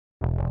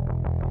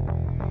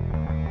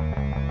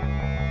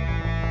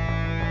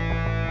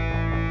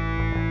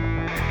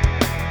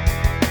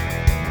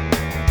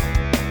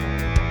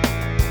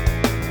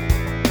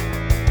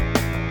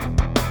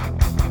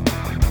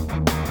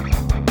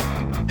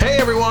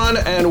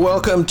everyone, and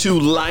welcome to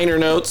Liner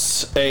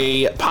Notes,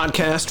 a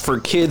podcast for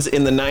kids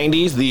in the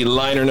 90s, the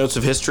Liner Notes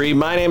of history.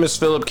 My name is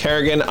Philip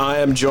Kerrigan. I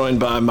am joined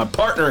by my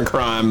partner in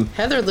crime,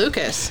 Heather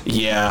Lucas.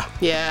 Yeah.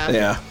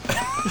 Yeah.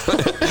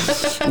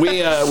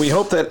 We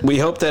hope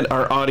that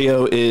our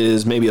audio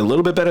is maybe a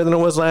little bit better than it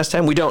was last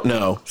time. We don't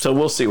know, so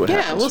we'll see what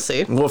happens. Yeah, we'll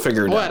see. We'll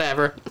figure it out.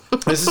 Whatever.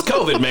 This is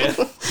COVID, man.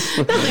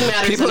 Nothing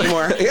matters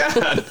anymore.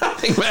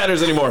 Nothing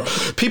matters anymore.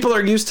 People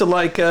are used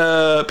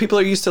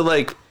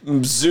to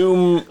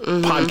Zoom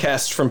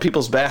podcasts from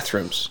people's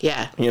bathrooms.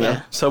 Yeah. You know?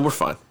 Yeah. So we're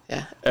fine.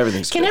 Yeah.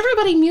 Everything's Can good.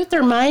 everybody mute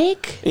their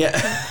mic? Yeah.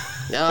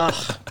 Ugh.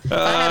 If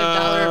I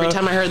had $1 every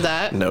time I heard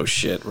that, No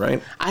shit,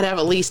 right? I'd have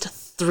at least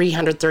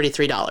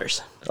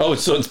 $333. Oh,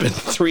 so it's been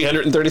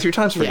 333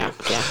 times for Yeah, you.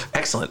 yeah.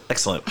 Excellent.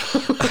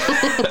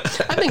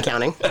 I've been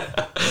counting.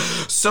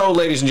 So,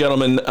 ladies and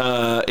gentlemen,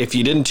 if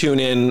you didn't tune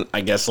in, I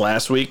guess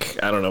last week,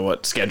 I don't know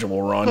what schedule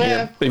we're on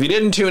here. But if you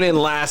didn't tune in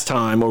last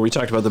time where we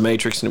talked about The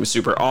Matrix and it was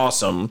super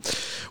awesome,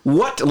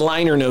 what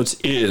Liner Notes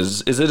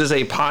is it is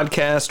a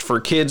podcast for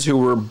kids who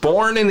were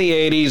born in the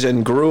 80s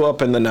and grew up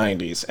in the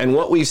 90s and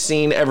what we've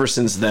seen ever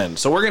since then.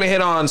 So we're going to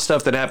hit on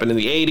stuff that happened in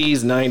the 80s,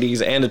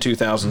 90s, and the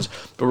 2000s,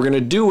 but we're going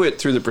to do it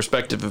through the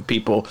perspective of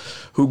people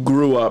who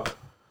grew up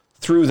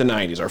through the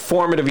 90s. Our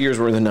formative years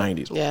were in the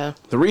 90s. Yeah.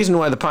 The reason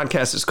why the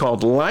podcast is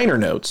called Liner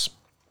Notes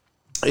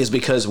is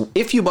because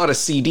if you bought a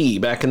CD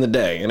back in the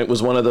day, and it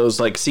was one of those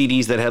like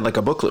CDs that had like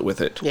a booklet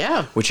with it,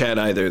 Yeah. which had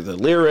either the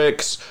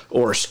lyrics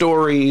or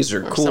stories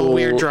or cool some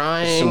weird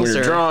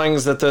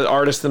drawings that the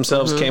artists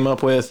themselves came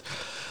up with,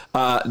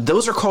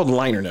 those are called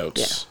liner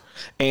notes. Yeah.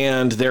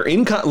 And they're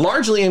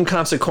largely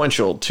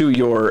inconsequential to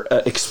your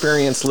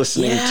experience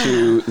listening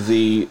to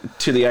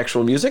the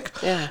actual music.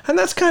 Yeah. And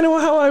that's kind of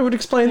how I would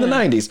explain the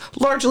 90s.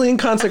 Largely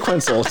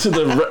inconsequential to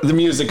the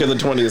music of the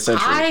 20th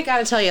century. I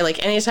gotta tell you,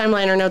 like, anytime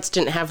Liner Notes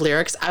didn't have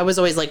lyrics, I was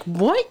always like,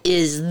 what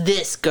is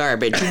this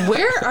garbage?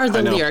 Where are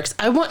the lyrics?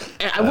 I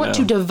want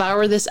to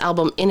devour this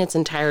album in its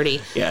entirety.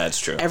 Yeah, it's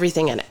true.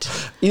 Everything in it.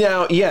 You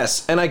know,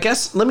 yes. And I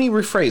guess, let me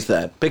rephrase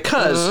that.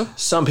 Because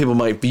some people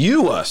might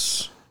view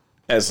us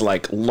as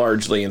like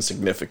largely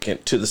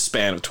insignificant to the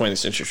span of 20th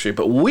century history,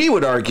 but we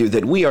would argue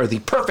that we are the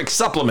perfect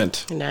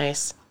supplement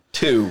Nice.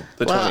 to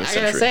the 20th Well, I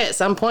century. gotta say, at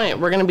some point,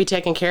 we're gonna be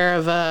taking care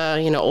of,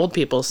 old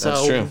people,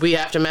 That's true. so we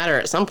have to matter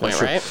at some point,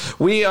 right?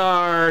 We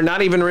are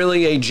not even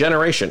really a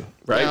generation,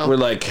 right? No. We're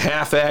like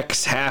half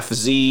X, half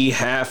Z,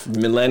 half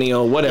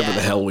millennial, whatever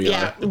the hell we are.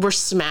 Yeah, we're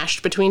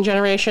smashed between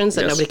generations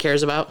that nobody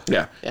cares about.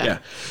 Yeah.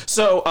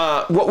 So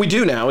what we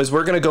do now is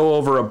we're going to go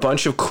over a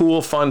bunch of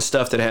cool, fun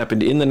stuff that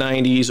happened in the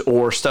 90s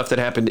or stuff that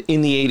happened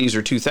in the 80s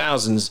or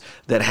 2000s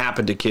that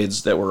happened to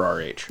kids that were our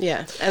age. Yeah,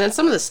 and then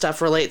some of this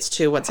stuff relates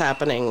to what's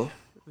happening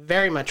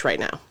very much right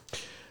now.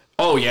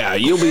 Oh, yeah.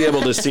 You'll be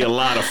able to see a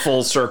lot of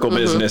full circle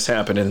business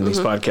happening in these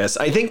podcasts.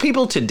 I think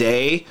people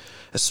today,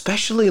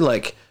 especially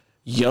like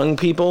young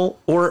people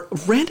or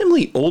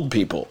randomly old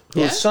people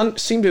who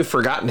seem to have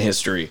forgotten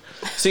history,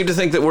 seem to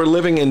think that we're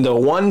living in the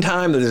one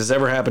time that this has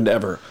ever happened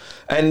ever.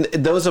 And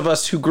those of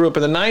us who grew up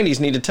in the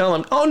 90s need to tell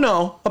them, oh,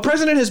 no, a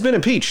president has been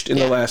impeached in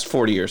the last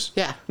 40 years.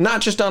 Yeah.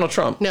 Not just Donald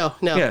Trump. No.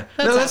 Yeah.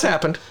 That's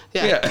happened.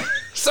 Yeah.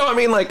 So, I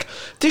mean, like,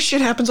 this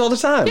shit happens all the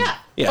time. Yeah.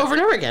 Over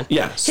and over again.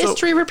 Yeah.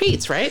 History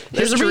repeats, right?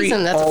 There's a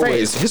reason that's a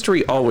phrase.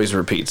 History always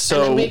repeats. So,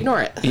 And then we ignore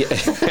it. Yeah,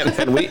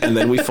 and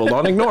then we full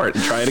on ignore it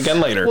and try it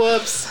again later.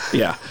 Whoops.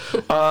 Yeah.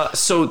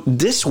 So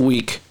this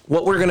week,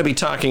 what we're going to be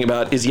talking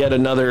about is yet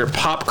another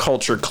pop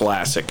culture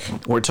classic.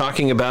 We're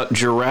talking about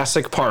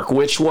Jurassic Park,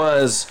 which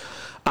was,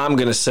 I'm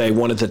going to say,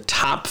 one of the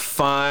top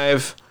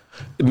 5.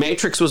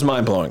 Matrix was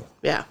mind-blowing.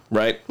 Yeah.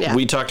 Right? Yeah.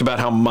 We talked about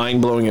how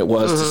mind-blowing it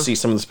was to see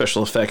some of the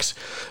special effects.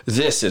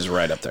 This is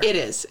right up there. It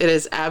is. It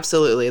is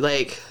absolutely.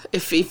 Like,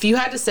 if you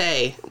had to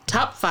say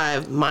top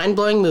 5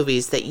 mind-blowing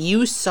movies that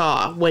you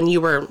saw when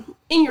you were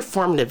in your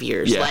formative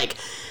years, like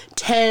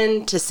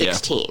 10 to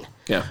 16.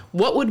 Yeah.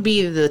 What would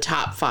be the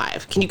top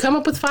 5? Can you come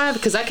up with 5?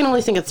 Because I can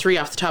only think of 3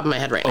 off the top of my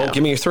head right now. Oh,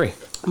 give me your 3.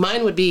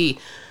 Mine would be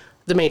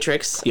The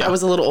Matrix. Yeah. I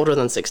was a little older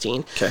than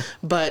 16. Okay.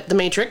 But The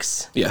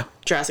Matrix. Yeah.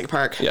 Jurassic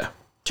Park. Yeah.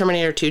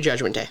 Terminator 2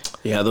 Judgment Day.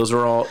 Yeah, those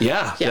are all,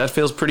 that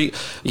feels pretty,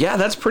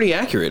 that's pretty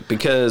accurate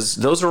because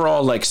those are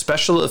all like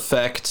special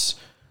effects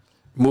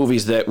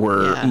movies that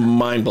were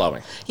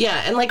mind-blowing.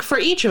 Yeah, and like for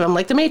each of them,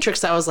 like The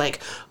Matrix, I was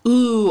like,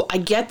 ooh, I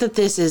get that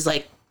this is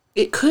like,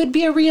 it could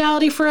be a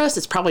reality for us.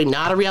 It's probably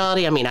not a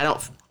reality. I mean, am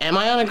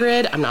I on a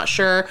grid? I'm not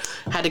sure.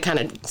 Had to kind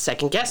of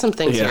second guess some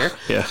things here.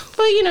 Yeah.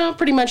 But,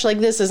 pretty much like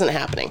this isn't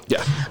happening.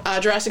 Yeah.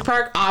 Jurassic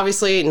Park,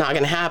 obviously not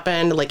going to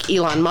happen. Like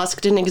Elon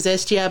Musk didn't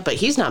exist yet, but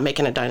he's not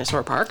making a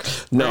dinosaur park.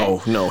 No,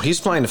 right? no, he's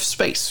flying to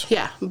space.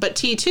 Yeah, but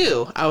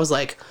T2, I was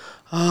like,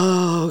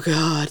 oh,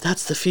 God,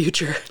 that's the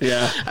future.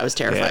 Yeah. I was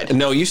terrified. Yeah.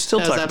 No, you still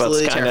talk about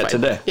Skynet terrified.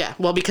 today. Yeah,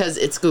 well, because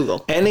it's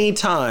Google.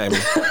 Anytime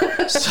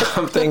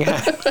something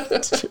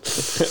happens.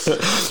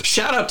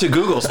 Shout out to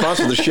Google,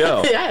 sponsor the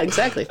show. Yeah,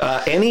 exactly.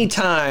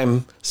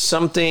 Anytime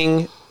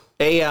something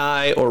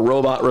AI or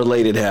robot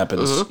related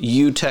happens,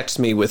 you text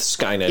me with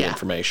Skynet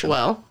information.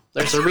 Well,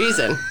 There's a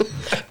reason.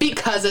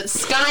 Because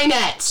it's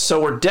Skynet.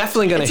 So we're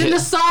definitely going to hit. It's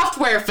in the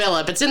software,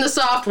 Philip. It's in the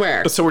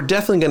software. So we're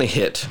definitely going to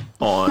hit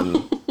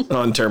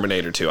on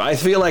Terminator 2. I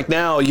feel like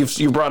now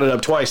you brought it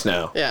up twice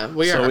now. Yeah,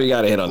 we are. So we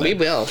got to hit on that. We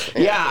will.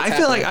 Yeah,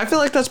 I feel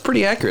like that's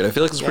pretty accurate. I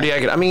feel like it's pretty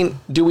accurate. I mean,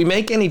 do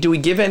we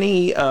give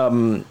any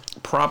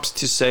props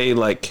to, say,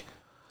 like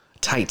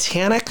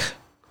Titanic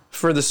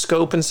for the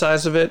scope and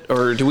size of it,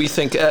 or do we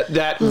think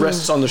that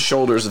rests on the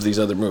shoulders of these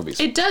other movies?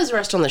 It does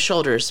rest on the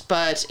shoulders,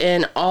 but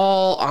in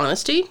all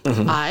honesty,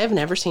 I've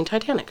never seen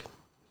Titanic.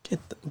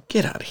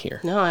 Get out of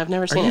here. No, I've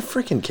never seen it. Are you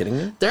freaking kidding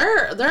me?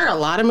 There are a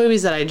lot of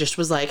movies that I just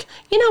was like,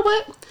 you know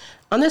what?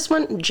 On this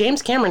one,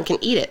 James Cameron can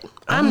eat it.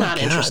 I'm not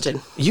interested.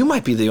 You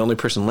might be the only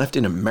person left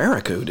in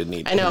America who didn't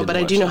eat it. I know, but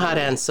I do know how it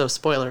ends, so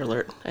spoiler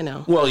alert. I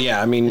know. Well,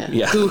 yeah, I mean,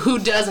 yeah. Who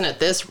doesn't at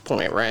this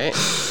point, right?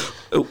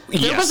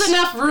 Yes. There was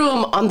enough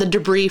room on the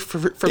debris for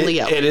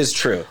Leo. It is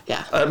true.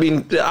 Yeah. I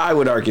mean, I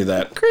would argue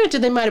that.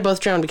 Granted, they might have both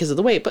drowned because of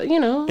the weight, but, you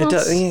know. It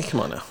does. Yeah, come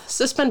on now.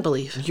 Suspend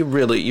belief. You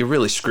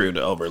really screwed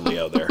over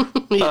Leo there.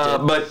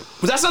 But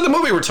that's not the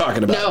movie we're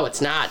talking about. No,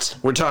 it's not.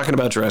 We're talking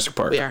about Jurassic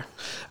Park. We are.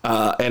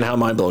 And how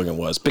mind-blowing it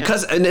was.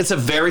 And it's a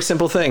very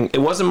simple thing.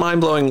 It wasn't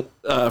mind-blowing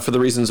for the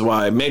reasons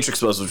why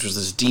Matrix was, which was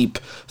this deep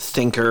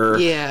thinker.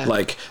 Yeah.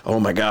 Like, oh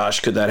my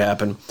gosh, could that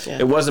happen? Yeah.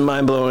 It wasn't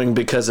mind-blowing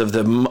because of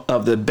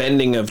the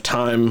bending of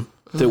time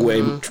the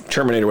way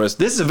Terminator was.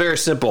 This is very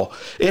simple.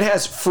 It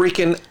has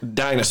freaking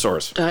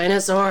dinosaurs.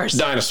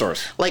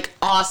 Dinosaurs. Like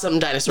awesome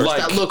dinosaurs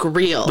that look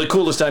real. The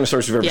coolest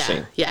dinosaurs you've ever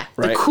seen. Yeah.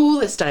 Right? The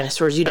coolest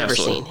dinosaurs you'd ever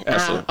Absolutely. seen.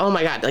 Absolutely. Oh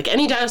my God. Like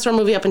any dinosaur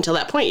movie up until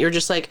that point, you're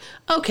just like,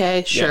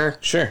 okay, sure. Yeah,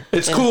 sure.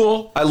 It's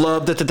cool. I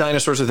love that the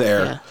dinosaurs are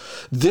there. Yeah.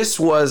 This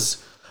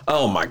was...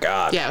 Oh my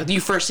God. Yeah,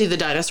 you first see the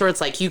dinosaur,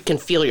 it's like you can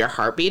feel your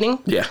heart beating.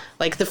 Yeah.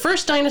 Like the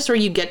first dinosaur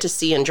you get to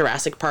see in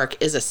Jurassic Park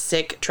is a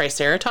sick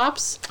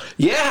Triceratops.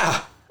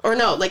 Yeah. Or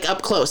no, like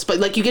up close, but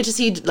like you get to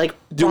see like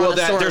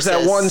there's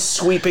that one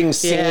sweeping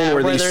scene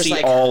where they see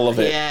like, all of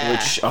it,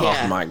 which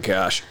my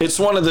gosh, it's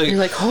one of the you're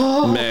like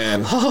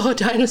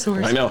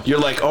dinosaurs. I know,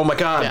 you're like, oh my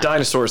God,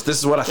 dinosaurs. This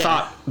is what I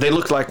thought they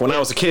looked like when I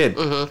was a kid.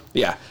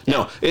 Yeah,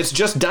 no, it's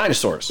just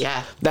dinosaurs.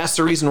 Yeah, that's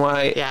the reason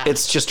why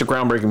it's just a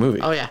groundbreaking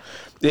movie. Oh yeah,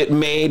 it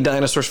made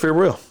dinosaurs feel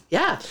real.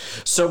 Yeah.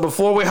 So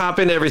before we hop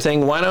into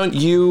everything, why don't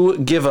you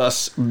give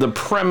us the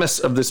premise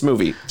of this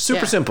movie?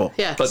 Super simple.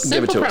 Yeah, but simple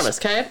give it to premise,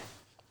 us. Okay.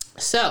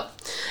 So,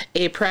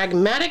 a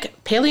pragmatic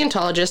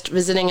paleontologist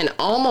visiting an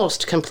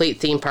almost complete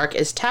theme park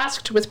is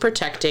tasked with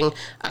protecting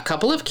a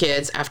couple of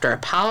kids after a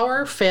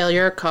power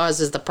failure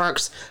causes the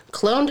park's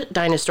cloned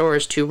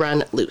dinosaurs to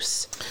run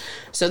loose.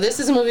 So this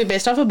is a movie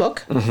based off a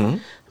book.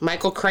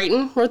 Michael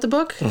Crichton wrote the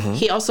book.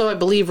 He also, I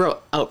believe,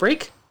 wrote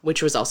Outbreak,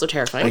 which was also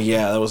terrifying.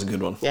 Yeah, that was a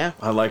good one. Yeah.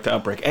 I liked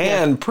Outbreak.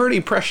 And pretty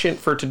prescient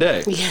for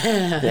today.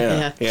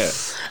 Yeah.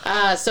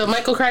 So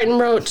Michael Crichton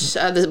wrote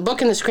the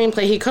book and the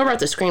screenplay. He co-wrote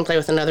the screenplay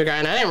with another guy,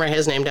 and I didn't write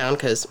his name down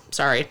because,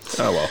 sorry.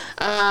 Oh,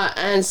 well.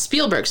 And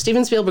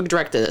Steven Spielberg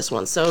directed this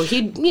one. So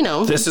he'd,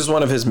 This is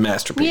one of his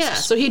masterpieces. Yeah,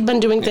 so he'd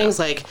been doing things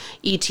like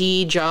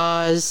E.T.,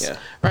 Jaws,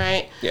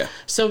 right? Yeah.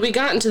 So we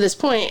gotten to this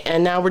point,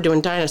 and now we're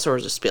doing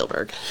dinosaurs with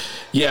Spielberg.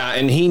 Yeah,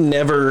 and he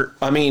never...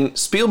 I mean,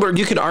 Spielberg,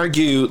 you could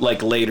argue,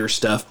 like, later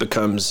stuff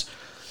becomes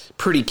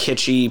pretty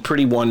kitschy,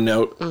 pretty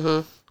one-note.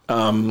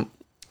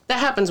 That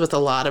happens with a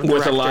lot of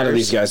directors. With a lot of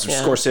these guys.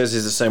 Scorsese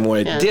is the same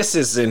way. Yeah. This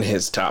is in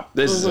his top.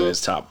 This is in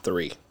his top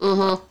 3.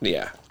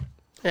 Yeah.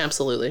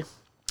 Absolutely.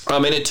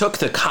 And it took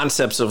the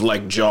concepts of,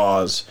 like,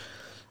 Jaws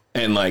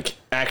and, like,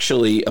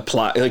 actually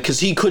apply...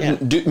 Because he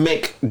couldn't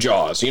make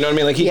Jaws. You know what I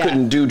mean? Like, he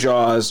couldn't do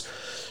Jaws...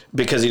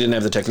 Because he didn't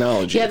have the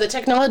technology. Yeah, the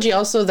technology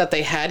also that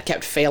they had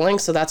kept failing,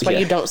 so that's why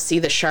you don't see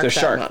the shark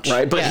that much.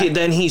 Right? But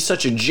then he's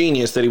such a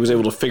genius that he was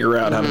able to figure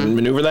out how to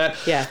maneuver that.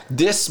 Yeah.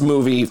 This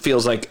movie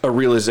feels like a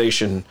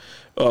realization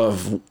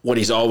of what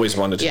he's always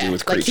wanted to do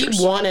with creatures. Like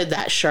he wanted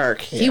that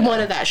shark. He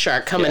wanted that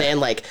shark coming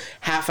in like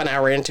half an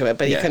hour into it,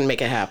 but he couldn't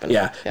make it happen.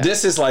 Yeah.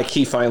 This is like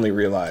he finally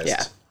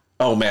realized,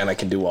 oh man, I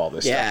can do all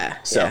this stuff.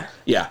 So,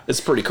 it's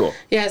pretty cool.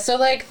 Yeah, so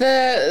like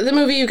the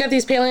movie, you've got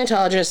these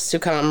paleontologists who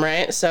come,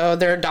 right? So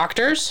they're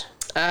doctors.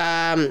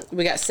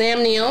 We got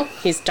Sam Neill.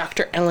 He's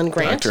Dr. Ellen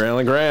Grant. Dr.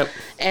 Ellen Grant.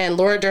 And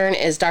Laura Dern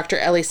is Dr.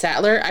 Ellie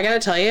Sattler. I gotta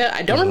tell you,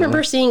 I don't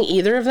remember seeing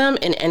either of them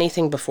in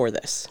anything before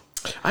this.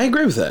 I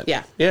agree with that.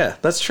 Yeah. Yeah,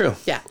 that's true.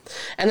 Yeah.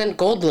 And then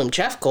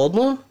Jeff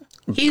Goldblum.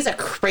 He's a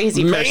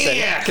crazy person.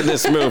 Maniac in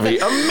this movie.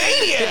 A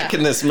maniac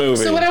in this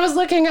movie. So when I was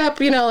looking up,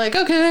 like,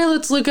 okay,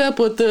 let's look up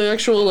what the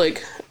actual,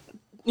 like,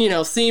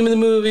 theme of the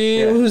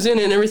movie, who's in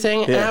it and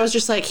everything. And I was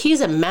just like,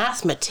 he's a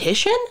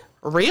mathematician?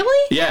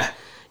 Really? Yeah.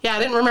 Yeah, I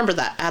didn't remember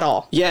that at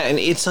all. Yeah, and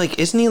it's like,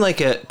 isn't he like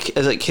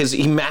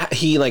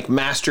he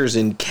masters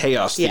in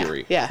chaos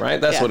theory? Yeah.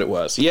 Right? That's what it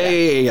was.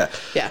 Yeah.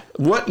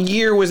 What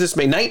year was this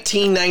made?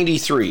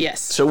 1993.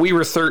 Yes. So we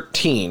were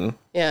 13.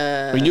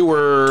 Yeah. You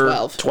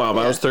were 12.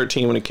 I was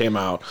 13 when it came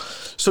out.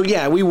 So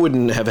yeah, we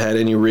wouldn't have had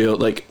any real,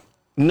 like,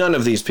 none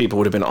of these people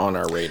would have been on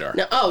our radar.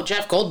 No. Oh,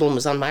 Jeff Goldblum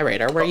was on my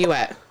radar. Where are you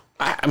at?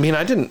 I mean,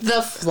 I didn't.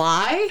 The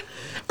Fly?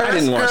 I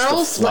didn't watch The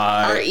Girls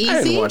Fly. Are Easy?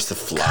 I didn't watch The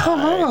Fly.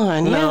 Come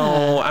on,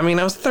 no. I mean,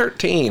 I was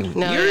 13.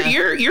 No,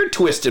 your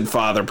twisted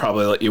father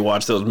probably let you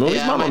watch those movies.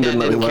 Yeah, my mom my dad didn't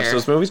let me didn't watch care.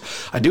 those movies.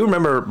 I do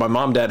remember my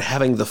mom and dad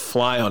having The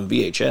Fly on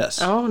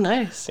VHS. Oh,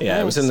 nice. Yeah,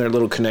 nice. it was in their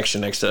little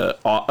connection next to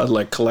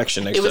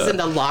collection next It was to in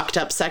the locked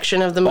up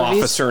section of the movies.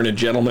 Officer and a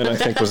Gentleman. I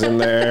think was in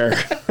there.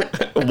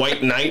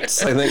 White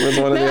Knights, I think was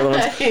one of the other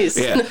ones. Nice,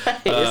 Yeah,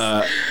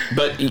 nice.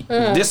 but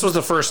this was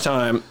the first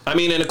time. I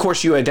mean, and of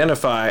course, you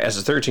identify as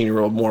a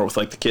 13-year-old more with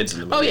like the kids in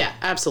the movie. Oh yeah,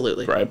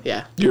 absolutely. Right.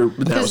 Yeah. That was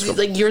Because cool.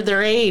 like you're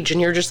their age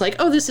and you're just like,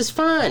 oh, this is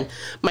fun.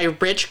 My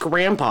rich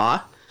grandpa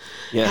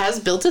has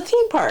built a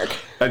theme park.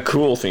 A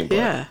cool theme park.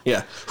 Yeah.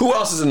 Yeah. Who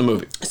else is in the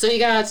movie? So you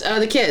got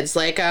the kids,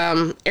 like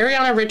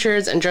Ariana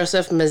Richards and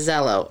Joseph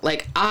Mazzello.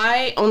 Like,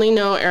 I only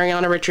know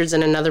Ariana Richards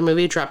in another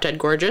movie, Drop Dead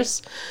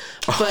Gorgeous.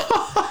 But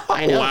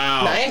I know.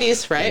 Wow.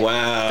 90s, right?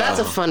 Wow. That's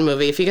a fun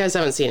movie. If you guys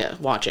haven't seen it,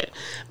 watch it.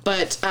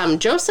 But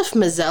Joseph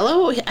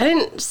Mazzello, I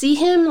didn't see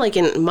him like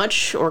in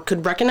much or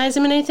could recognize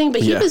him in anything,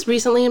 but he was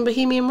recently in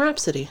Bohemian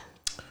Rhapsody.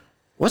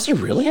 Was he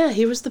really? Yeah,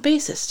 he was the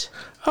bassist.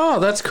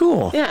 Oh, that's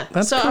cool. Yeah.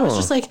 That's so cool. I was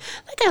just like,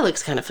 that guy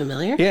looks kind of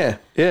familiar. Yeah.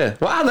 Yeah.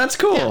 Wow, that's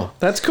cool. Yeah.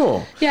 That's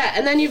cool. Yeah,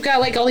 and then you've got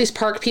like all these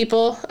park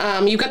people.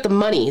 You've got the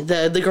money,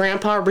 the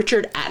grandpa,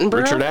 Richard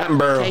Attenborough. Richard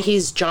Attenborough. Okay,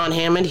 he's John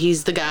Hammond.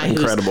 He's the guy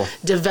Incredible.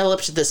 who's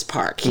developed this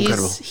park.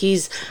 Incredible.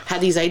 He's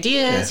had these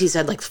ideas. Yeah. He's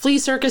had like flea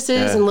circuses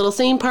Yeah. and little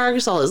theme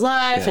parks all his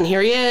life, and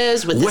here he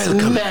is with this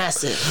Welcome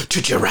massive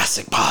to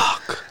Jurassic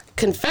Park.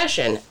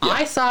 confession.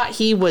 I thought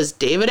he was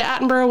David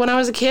Attenborough when I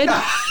was a kid.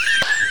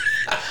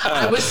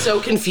 I was so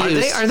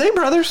confused. Are they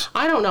brothers?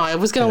 I don't know. I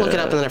was going to look it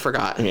up and then I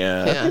forgot.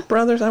 Yeah. Are they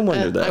brothers? I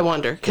wondered that. I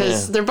wonder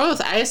because they're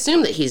both. I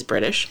assume that he's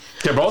British.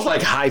 They're both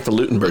like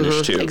highfalutin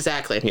British too.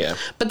 Exactly. Yeah.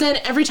 But then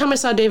every time I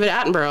saw David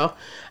Attenborough,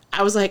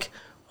 I was like,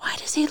 why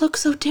does he look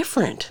so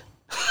different?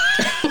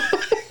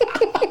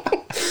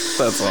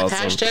 That's awesome.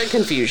 Hashtag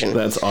confusion.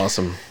 That's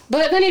awesome.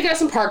 But then you got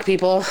some park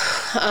people.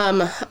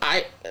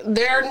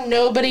 They're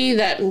nobody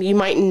that you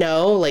might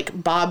know.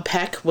 Like Bob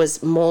Peck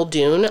was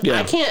Muldoon.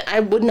 Yeah. I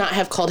would not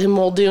have called him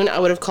Muldoon. I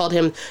would have called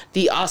him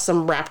the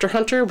awesome raptor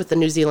hunter with the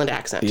New Zealand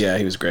accent. Yeah,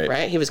 he was great.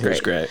 Right? He was He was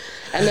great. great.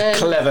 And then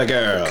Clever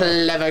girl.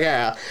 Clever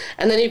girl.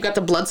 And then you've got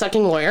the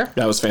blood-sucking lawyer.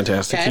 That was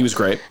fantastic. Okay. He was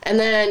great. And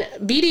then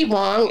B.D.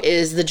 Wong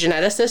is the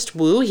geneticist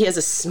Wu. He has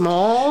a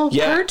small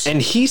part.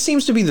 And he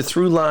seems to be the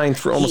through line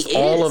through almost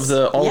all of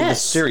the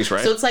Yes. series,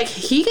 right? So it's like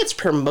he gets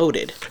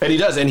promoted. And he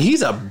does, and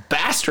he's a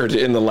bastard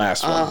in the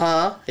last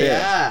one.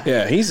 Yeah.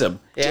 Yeah, he's a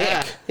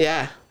Yeah. dick.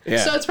 Yeah.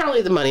 Yeah. So it's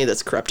probably the money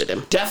that's corrupted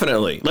him.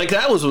 Definitely. Like,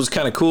 that was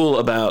kind of cool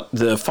about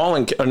the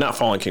not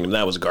Fallen Kingdom,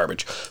 that was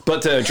garbage.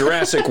 But the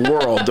Jurassic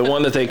World, the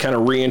one that they kind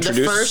of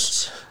reintroduced. The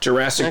first?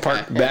 Jurassic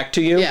Park yeah. back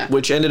to you, Yeah.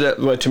 which ended up,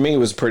 well, to me,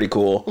 was pretty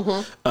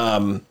cool.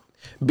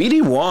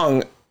 B.D.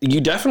 Wong, you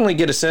definitely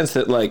get a sense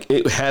that, like,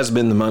 it has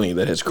been the money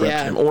that has corrupted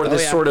Yeah. him. Or Oh,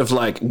 this yeah. sort of,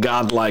 like,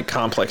 godlike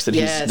complex that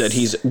Yes.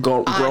 he's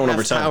grown I over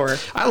have time. power.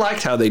 I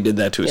liked how they did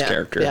that to his Yeah.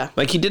 character. Yeah.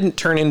 Like, he didn't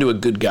turn into a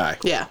good guy.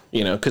 Yeah.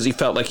 You know, because he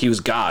felt like he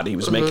was God. He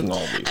was making all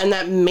of these. And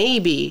that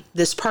maybe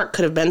this park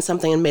could have been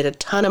something and made a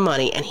ton of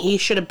money, and he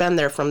should have been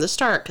there from the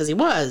start because he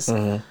was.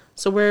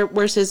 So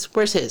where's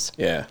his?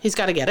 Yeah. He's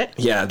got to get it.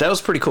 Yeah, that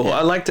was pretty cool.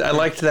 I liked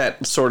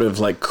that sort of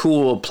like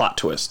cool plot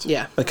twist.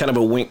 Yeah. Like kind of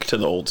a wink to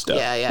the old stuff.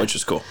 Yeah, yeah. Which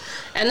is cool.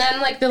 And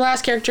then like the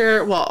last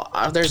character,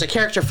 there's a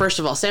character first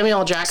of all. Samuel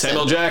L. Jackson.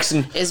 Samuel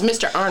Jackson, is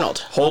Mr.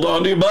 Arnold. hold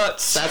on to your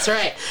butts. That's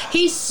right.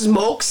 He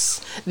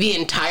smokes the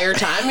entire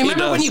time.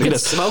 Remember when you could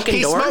smoke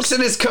indoors? He smokes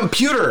in his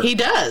computer. He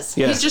does.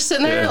 Yeah. He's just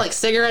sitting there, Yeah. like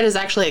cigarette is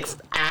actually like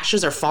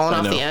ashes are falling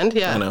off know. the end.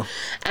 Yeah, I know.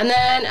 And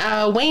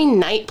then Wayne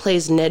Knight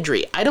plays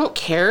Nedry. I don't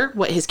care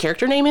what his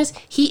character name is.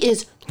 He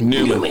is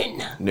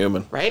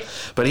Newman. Right?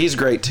 But he's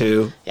great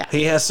too. Yeah.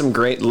 He has some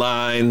great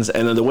lines,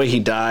 and then the way he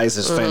dies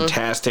is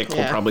fantastic. We'll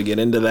Yeah. probably get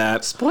into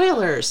that.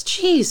 Spoilers.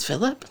 Jeez,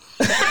 Philip.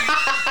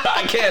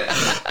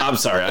 I'm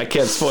sorry, I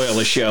can't spoil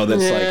a show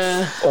that's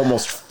like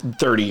almost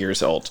 30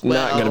 years old.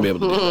 Not going to be able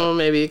to do that.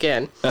 Maybe you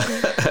can.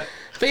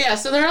 But yeah,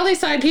 so there are all these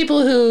side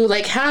people who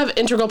like have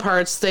integral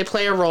parts. They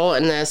play a role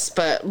in this,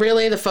 but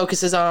really the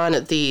focus is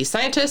on the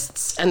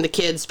scientists and the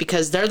kids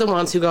because they're the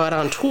ones who go out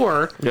on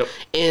tour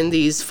in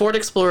these Ford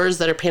Explorers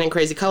that are painted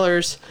crazy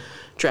colors,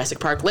 Jurassic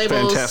Park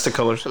labels. Fantastic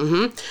colors.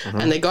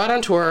 And they go out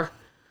on tour.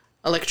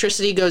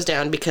 Electricity goes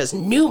down because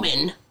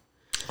Newman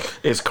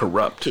Is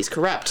corrupt. He's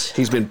corrupt.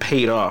 He's been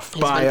paid off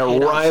by a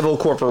paid off. rival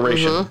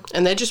corporation.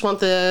 And they just want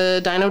the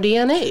dino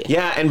DNA.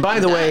 Yeah, and by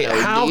the way,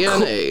 Dino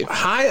DNA.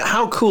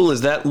 how cool is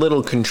that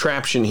little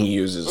contraption he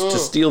uses to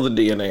steal the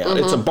DNA out?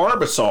 It's a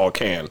Barbasol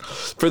can.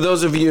 For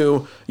those of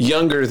you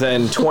younger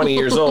than 20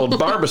 years old,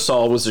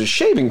 Barbasol was a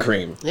shaving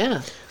cream.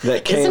 Yeah.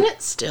 That came, Isn't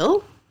it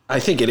still? I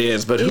think it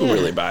is, but who Yeah.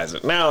 really buys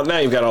it? Now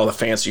you've got all the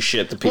fancy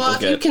shit that people Well,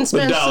 if you get. can The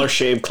spend Dollar some-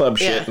 Shave Club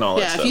shit and all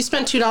that Yeah, stuff. if you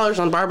spend $2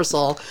 on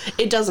Barbasol,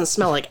 it doesn't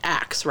smell like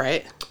Axe,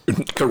 right?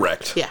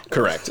 Correct. Yeah.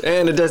 Correct.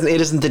 And it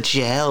isn't the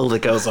gel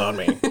that goes on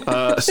me.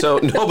 So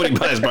nobody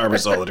buys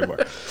Barbasol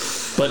anymore.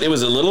 But it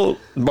was a little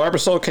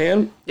Barbasol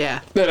can.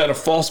 Yeah. That had a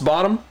false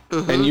bottom,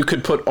 and you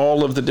could put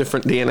all of the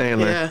different DNA in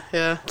there.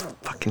 Yeah.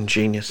 Fucking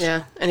genius.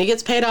 Yeah. And he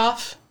gets paid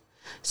off.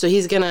 So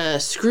he's going to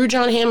screw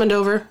John Hammond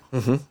over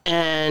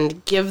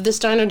and give this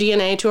dino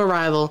DNA to a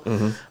rival.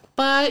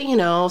 But, you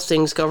know,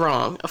 things go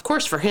wrong. Of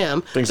course, for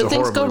him. Things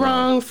go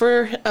wrong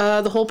for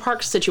the whole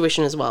park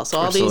situation as well. So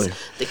all the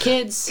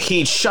kids...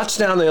 He shuts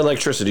down the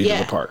electricity to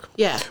the park.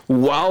 Yeah.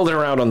 While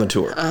they're out on the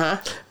tour.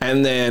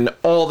 And then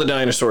all the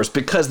dinosaurs,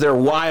 because they're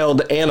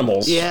wild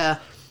animals... Yeah.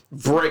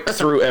 Break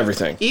through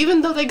everything.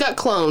 Even though they got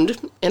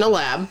cloned in a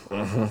lab,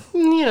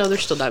 you know, they're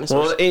still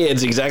dinosaurs. Well,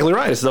 it's exactly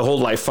right. It's the whole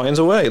life finds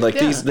a way. Like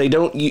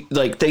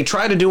they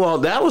try to do all,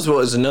 that was what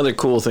was another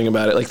cool thing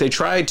about it. Like they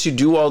try to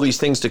do all these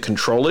things to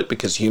control it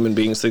because human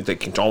beings think they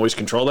can always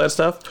control that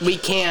stuff. We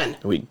can.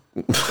 We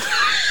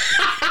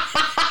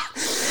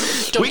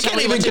can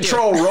even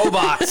control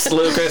robots,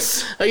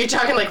 Lucas. Are you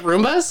talking like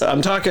Roombas?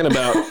 I'm talking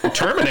about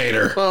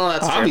Terminator. Well,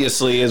 that's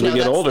obviously, true. as we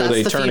get older,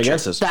 they turn future.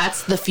 against us.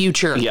 That's the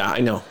future. Yeah,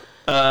 I know.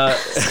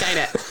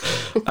 Skynet.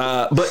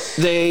 But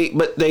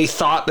they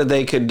thought that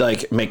they could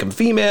like make them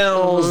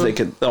females. They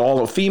could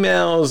all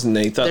females, and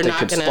they thought they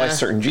could splice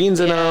certain genes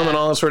in them and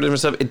all that sort of different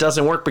stuff. It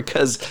doesn't work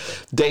because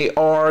they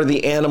are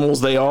the animals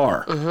they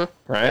are,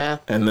 right? Yeah.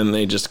 And then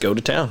they just go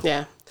to town.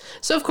 Yeah.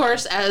 So of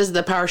course, as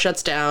the power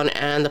shuts down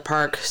and the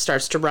park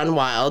starts to run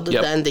wild,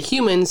 then the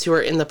humans who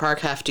are in the park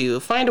have to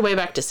find a way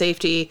back to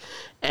safety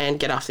and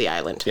get off the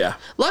island. Yeah.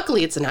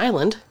 Luckily, it's an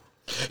island.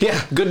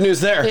 Yeah, good news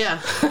there. Yeah.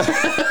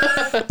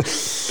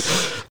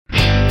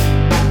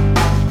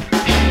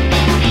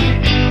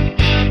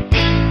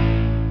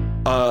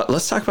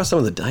 Let's talk about some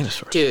of the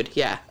dinosaurs. Dude,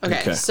 yeah.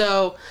 Okay.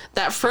 So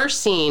that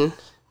first scene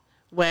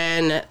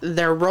when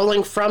they're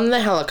rolling from the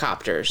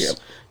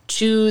helicopters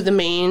to the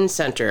main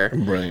center,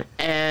 right?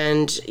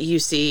 And you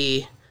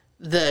see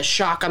the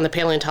shock on the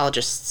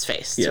paleontologist's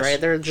face, right?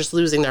 They're just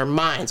losing their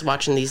minds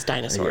watching these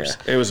dinosaurs.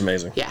 Yeah, it was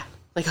amazing. Yeah.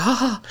 Like,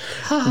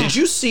 Did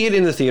you see it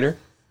in the theater?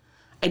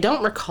 I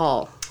don't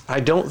recall. I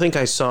don't think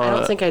I saw... I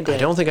don't think I did. I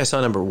don't think I saw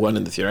number 1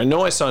 in the theater. I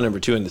know I saw number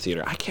 2 in the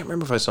theater. I can't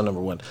remember if I saw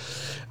number 1.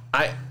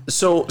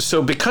 So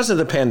because of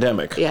the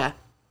pandemic... Yeah.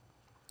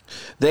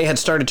 They had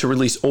started to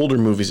release older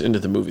movies into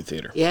the movie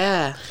theater.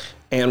 Yeah.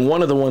 And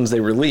one of the ones they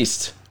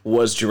released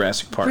was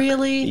Jurassic Park.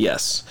 Really?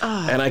 Yes.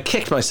 Oh. And I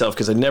kicked myself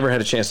because I never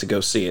had a chance to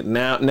go see it.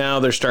 Now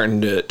they're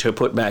starting to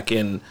put back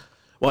in...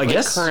 Well, I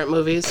guess current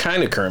movies.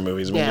 Kind of current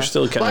movies. I mean, you're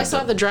still kind of... Well, I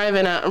saw the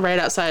drive-in right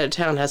outside of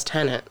town has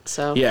Tenet,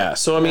 so... Yeah,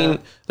 so I mean,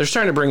 they're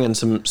starting to bring in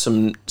some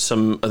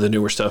of the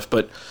newer stuff,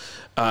 but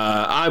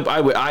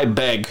I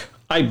beg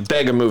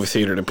a movie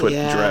theater to put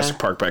Jurassic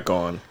Park back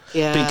on.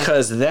 Yeah.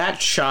 Because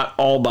that shot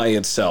all by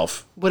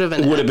itself would have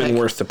been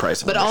worth the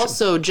price of admission. But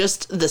also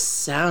just the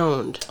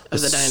sound of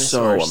the dinosaurs.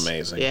 So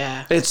amazing.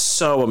 Yeah. It's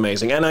so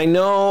amazing. And I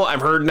know, I've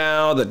heard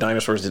now that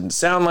dinosaurs didn't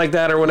sound like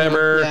that or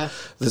whatever. Yeah.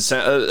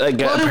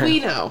 What do we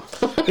know?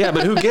 Yeah,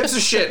 but who gives a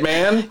shit,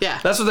 man?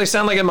 Yeah. That's what they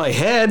sound like in my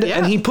head,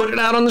 and he put it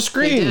out on the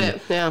screen. He did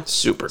it, yeah.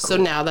 Super cool. So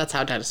now that's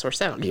how dinosaurs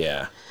sound.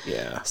 Yeah,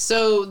 yeah.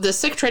 So the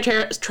sick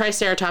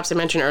Triceratops I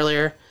mentioned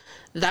earlier,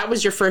 that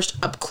was your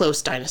first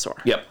up-close dinosaur.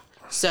 Yep.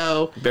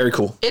 So very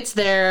cool. It's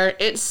there.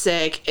 It's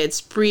sick. It's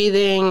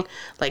breathing.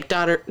 Like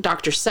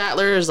Dr.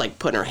 Sattler is like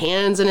putting her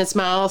hands in its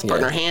mouth,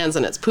 putting her hands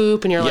in its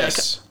poop, and you're like,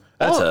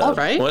 all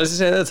right. What does he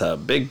say? That's a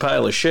big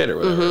pile of shit or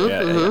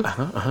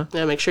whatever.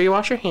 Yeah. Make sure you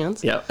wash your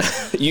hands. Yeah.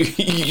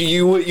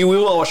 you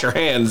will wash your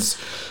hands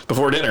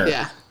before dinner.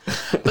 Yeah.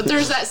 But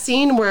there's that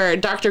scene where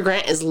Dr.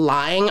 Grant is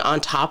lying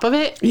on top of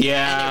it.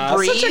 Yeah, and it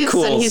breathes, such a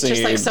cool and he's scene.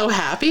 just like so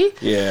happy.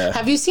 Yeah.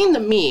 Have you seen the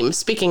meme?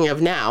 Speaking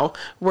of now,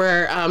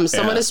 where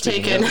someone has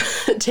taken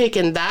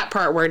that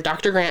part where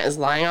Dr. Grant is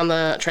lying on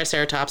the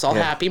Triceratops, all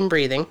happy and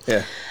breathing.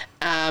 Yeah.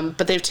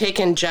 But they've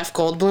taken Jeff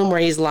Goldblum where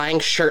he's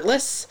lying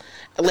shirtless.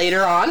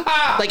 Later on,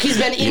 like he's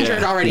been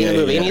injured already in the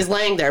movie, and he's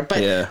laying there.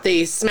 But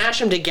they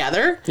smash him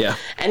together,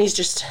 and he's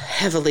just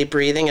heavily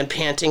breathing and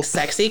panting,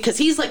 sexy, because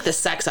he's like the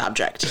sex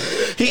object.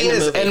 He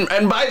is,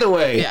 and by the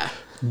way,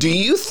 do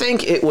you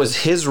think it was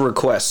his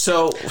request?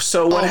 So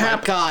what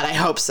happened? Oh my God, I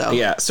hope so.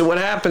 Yeah. So what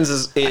happens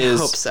is I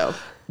hope so.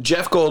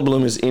 Jeff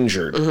Goldblum is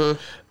injured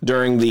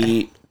during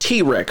the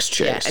T-Rex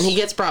chase. Yeah, and he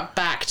gets brought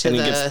back to the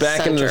center. And he gets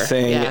back into the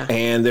thing,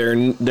 and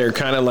they're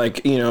kind of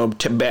like,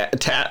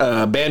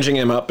 bandaging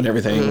him up and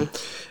everything.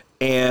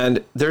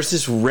 And there's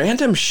this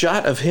random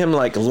shot of him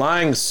like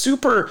lying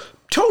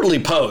totally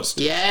posed.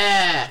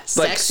 Yeah.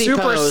 Like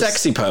super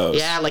sexy pose.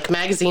 Yeah, like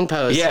magazine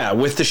pose. Yeah,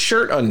 with the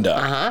shirt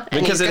undone.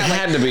 Because it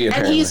had to be,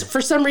 apparently. And he's,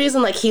 for some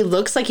reason, like, he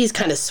looks like he's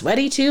kind of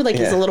sweaty, too. Like,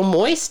 he's a little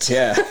moist.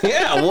 Yeah.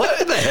 Yeah,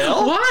 what the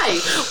hell?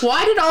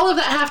 Why did all of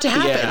that have to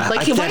happen? Yeah,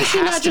 like, why is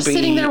he not just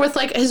sitting there with,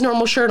 like, his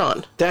normal shirt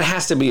on? That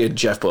has to be a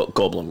Jeff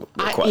Goldblum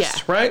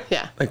request, right?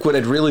 Yeah. Like, what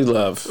I'd really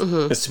love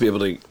is to be able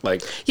to,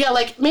 like... Yeah,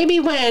 like, maybe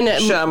when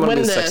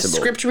the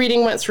script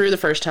reading went through the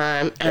first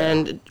time,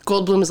 and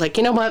Goldblum was like,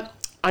 you know what?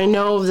 I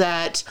know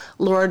that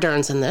Laura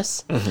Dern's in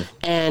this,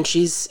 and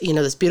she's,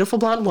 this beautiful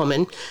blonde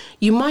woman.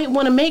 You might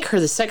want to make her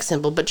the sex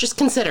symbol, but just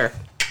consider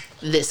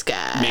this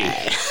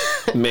guy.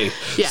 Me.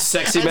 Yeah.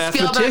 Sexy and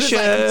mathematician.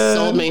 Spielberg is like,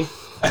 sold me.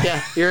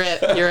 Yeah, you're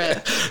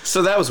it.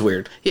 So that was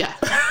weird. Yeah.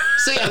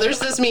 So yeah, there's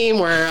this meme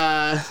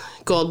where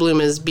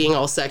Goldblum is being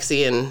all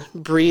sexy and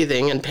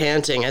breathing and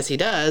panting as he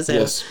does,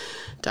 and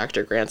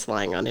Dr. Grant's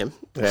lying on him.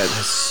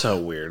 That's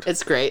so weird.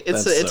 It's great.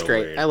 It's so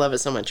great. weird. I love it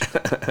so much.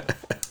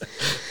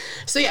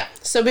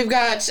 So we've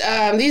got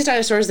these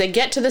dinosaurs. They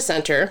get to the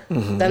center,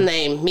 then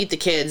they meet the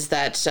kids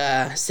that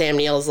Sam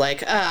Neill's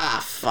like,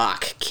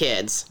 fuck,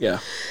 kids. Yeah.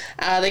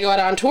 They go out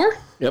on tour.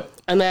 Yep.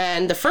 And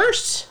then the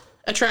first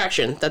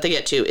attraction that they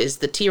get to is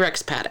the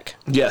T-Rex paddock.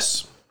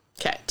 Yes.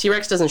 Okay.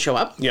 T-Rex doesn't show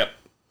up. Yep.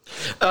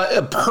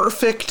 A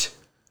perfect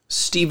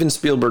Steven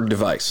Spielberg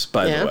device,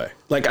 by the way.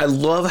 Like, I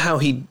love how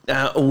he,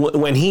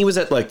 when he was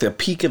at like the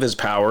peak of his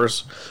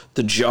powers,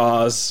 the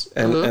jaws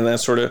and that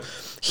sort of,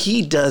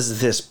 he does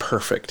this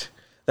perfect.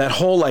 That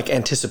whole like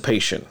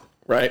anticipation,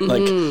 right?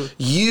 Like,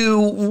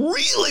 you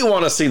really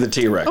want to see the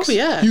T-Rex. Oh,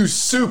 yeah. You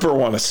super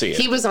want to see it.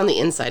 He was on the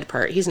inside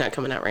part. He's not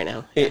coming out right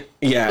now.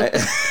 Yeah.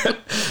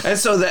 And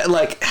so that,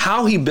 like,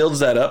 how he builds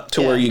that up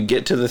to where you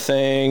get to the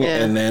thing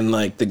and then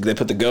like they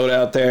put the goat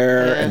out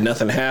there and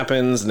nothing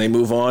happens and they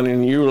move on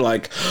and you're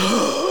like,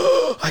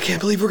 oh, I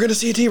can't believe we're going to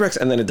see a T-Rex.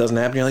 And then it doesn't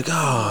happen. You're like,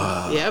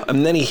 oh. Yep.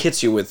 And then he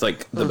hits you with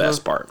like the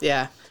best part.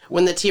 Yeah.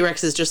 When the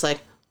T-Rex is just like,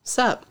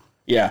 sup?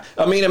 Yeah.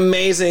 I mean,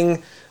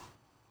 amazing.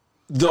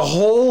 The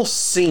whole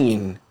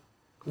scene.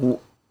 Well,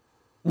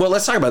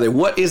 let's talk about it.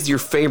 What is your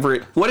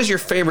favorite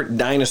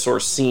dinosaur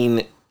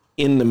scene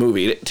in the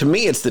movie? To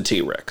me, it's the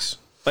T-Rex.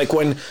 Like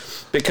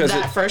because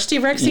that first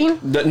T-Rex scene?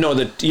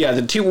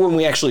 The T when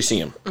we actually see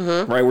him,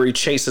 right, where he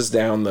chases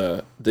down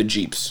the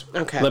Jeeps.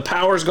 Okay. The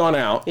power's gone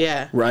out.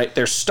 Yeah. Right?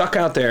 They're stuck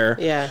out there.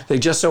 Yeah. They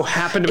just so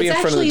happen to be in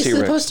front of the T-Rex. It's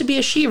supposed to be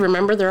a she.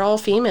 Remember, they're all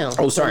female.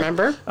 Oh, sorry.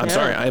 Remember? I'm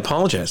sorry. I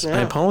apologize. Yeah.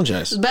 I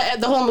apologize. But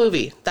the whole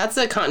movie, that's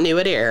a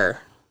continuity error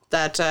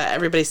that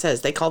everybody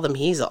says. They call them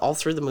he's all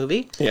through the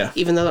movie. Yeah.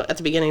 Even though at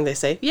the beginning they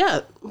say,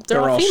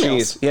 they're all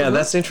females. she's. Yeah,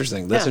 that's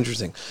interesting. That's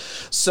interesting.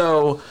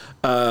 So,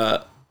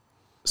 the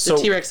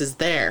T-Rex is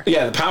there.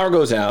 Yeah, the power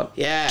goes out.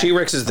 Yeah.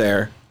 T-Rex is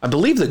there. I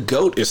believe the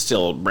goat is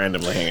still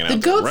randomly hanging out. The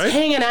goat's right?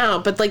 hanging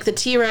out, but like the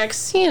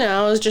T-Rex,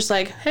 is just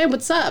like, hey,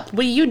 what's up?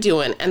 What are you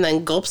doing? And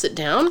then gulps it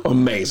down.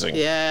 Amazing.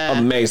 Yeah.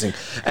 Amazing.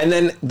 And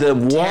then the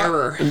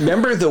water.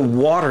 Remember the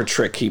water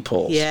trick he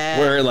pulls? Yeah.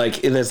 Where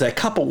like there's that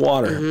cup of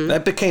water.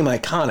 That became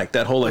iconic.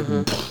 That whole like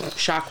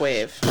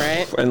shockwave,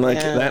 right? And like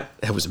that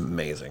was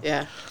amazing.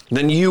 Yeah.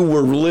 Then you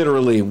were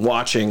literally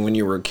watching when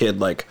you were a kid,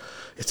 like,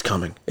 it's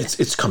coming.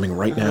 It's coming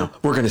right now.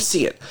 We're gonna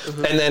see it.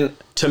 And then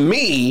to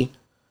me,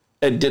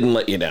 it didn't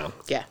let you down.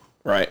 Yeah.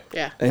 Right?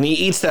 Yeah. And he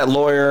eats that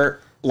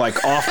lawyer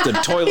like off the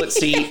toilet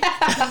seat.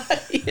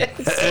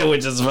 Yes.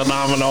 Which is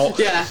phenomenal.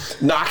 Yeah.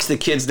 Knocks the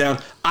kids down.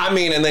 I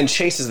mean, and then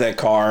chases that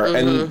car.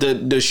 And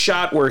the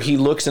shot where he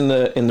looks in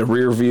the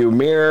rear view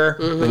mirror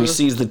and he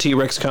sees the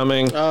T-Rex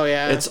coming. Oh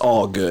yeah. It's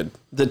all good.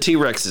 The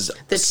T-Rex is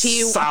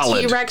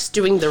solid. T-Rex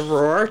doing the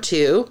roar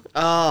too.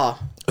 And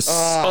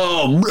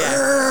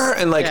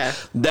like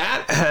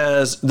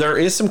there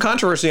is some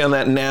controversy on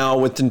that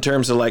now in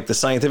terms of like the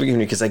scientific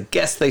community, because I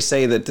guess they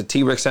say that the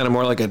T-Rex sounded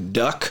more like a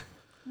duck.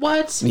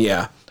 What?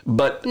 Yeah.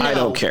 But I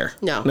don't care.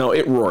 No,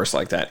 it roars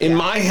like that. In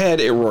my head,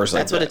 it roars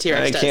like that. That's what a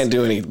T-Rex does. I can't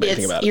do anything about it.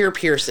 It's ear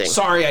piercing.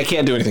 Sorry, I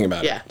can't do anything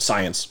about it.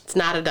 Science. It's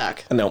not a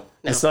duck. No,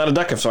 it's not a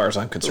duck as far as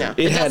I'm concerned.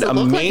 No. It had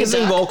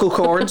amazing vocal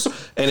cords,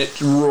 and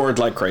it roared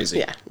like crazy.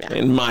 Yeah.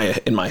 In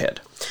my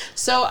head.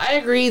 So I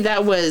agree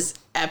that was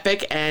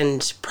epic,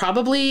 and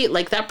probably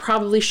that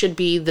probably should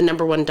be the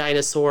number one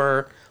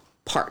dinosaur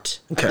part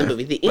of the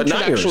movie. The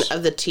introduction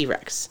of the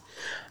T-Rex.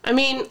 I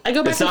mean, I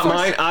go back. It's not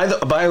mine either.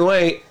 By the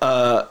way,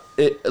 now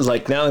that I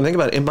think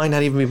about it, it might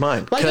not even be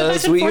mine,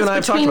 because you and I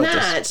have talked about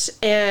this.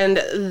 And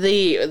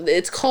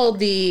it's called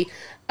the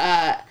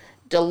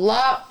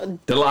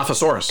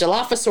Dilophosaurus.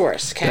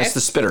 Okay, that's the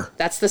spitter.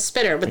 That's the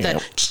spitter, but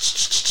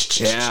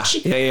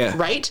yeah.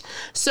 Right.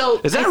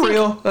 So is that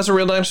real? That's a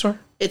real dinosaur.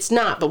 It's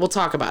not, but we'll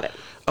talk about it.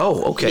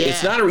 Oh, okay. Yeah.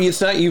 It's not.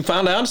 You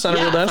found out it's not a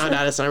real dinosaur. I found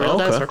out it's not a real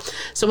dinosaur.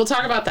 So we'll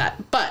talk about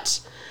that,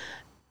 but.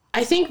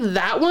 I think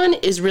that one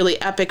is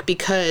really epic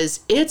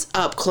because it's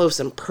up close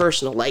and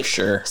personal. Like,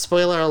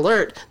 spoiler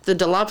alert, the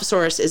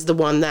Dilophosaurus is the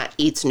one that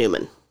eats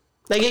Newman.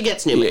 Like, it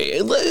gets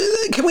Newman.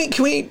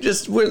 Can we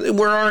just,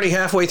 we're already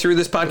halfway through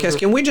this podcast.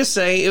 Can we just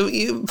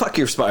say, fuck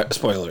your spoiler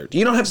alert.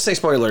 You don't have to say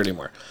spoiler alert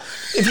anymore.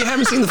 If you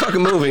haven't seen the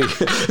fucking movie,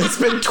 it's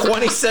been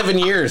 27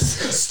 years.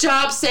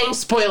 Stop saying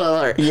spoiler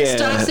alert. Yeah.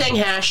 Stop saying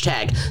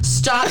hashtag.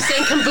 Stop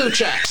saying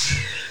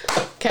kombucha.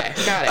 Okay,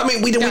 got it. I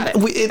mean,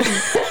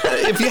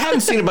 if you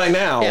haven't seen it by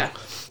now,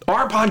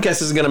 our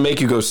podcast is going to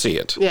make you go see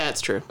it. Yeah,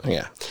 it's true.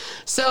 Yeah.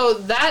 So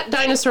that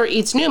dinosaur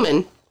eats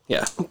Newman.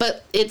 Yeah.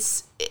 But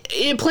it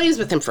plays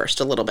with him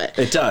first a little bit.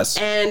 It does.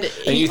 And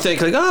you think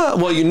he's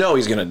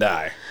going to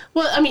die.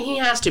 Well, I mean, he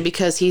has to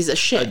because he's a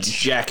shit. A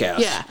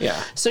jackass.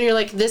 Yeah. So you're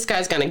like, this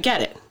guy's going to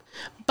get it.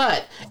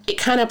 But it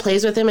kind of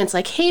plays with him. It's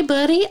like, hey,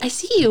 buddy, I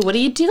see you. What are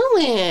you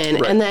doing?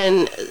 Right. And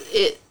then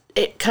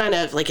it kind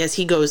of, like, as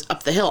he goes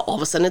up the hill, all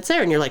of a sudden it's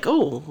there. And you're like,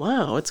 oh,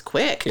 wow, it's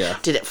quick. Yeah.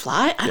 Did it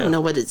fly? I don't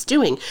know what it's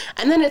doing.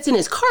 And then it's in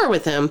his car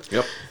with him.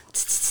 Yep.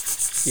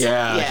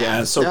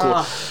 Yeah, it's so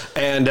cool.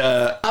 And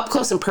up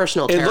close and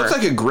personal terror. It looked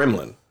like a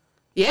gremlin.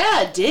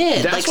 Yeah, it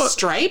did. That's like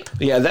Stripe.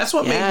 Yeah, that's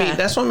what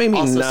made me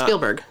also not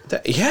Spielberg.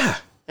 Yeah.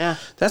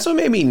 That's what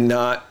made me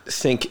not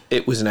think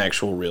it was an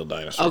actual real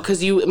dinosaur. Oh,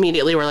 because you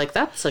immediately were like,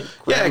 that's a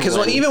gremlin. Yeah,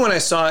 because even when I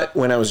saw it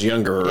when I was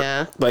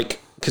younger,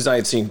 like, because I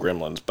had seen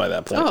Gremlins by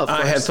that point,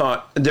 I had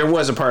thought, there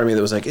was a part of me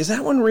that was like, is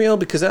that one real?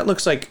 Because that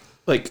looks like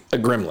a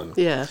gremlin.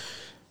 Yeah.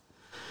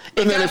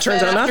 And then it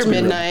turns out not to be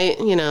midnight,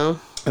 real. You know.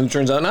 And it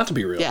turns out not to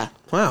be real. Yeah.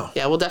 Wow.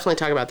 Yeah, we'll definitely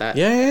talk about that.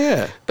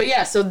 Yeah. But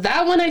yeah, so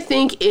that one I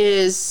think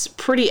is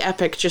pretty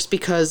epic just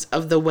because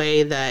of the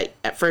way that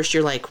at first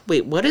you're like,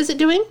 wait, what is it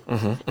doing?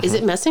 Is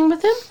it messing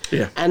with him?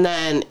 Yeah. And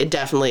then it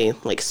definitely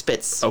like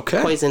spits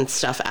poison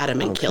stuff at him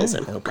and kills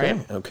him.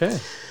 Okay.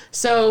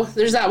 So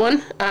there's that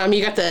one.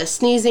 You got the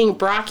sneezing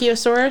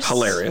Brachiosaurus.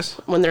 Hilarious.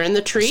 When they're in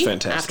the tree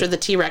fantastic. after the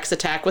T-Rex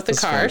attack with the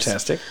cars.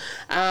 Fantastic.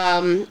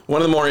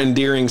 One of the more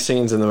endearing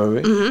scenes in the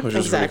movie, which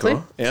was really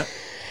cool. Yeah.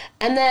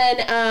 And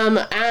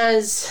then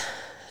as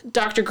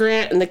Dr.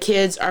 Grant and the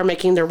kids are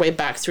making their way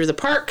back through the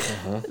park,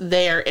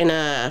 they're in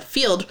a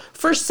field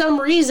for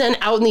some reason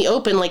out in the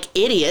open like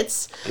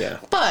idiots. Yeah.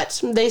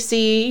 But they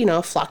see,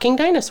 flocking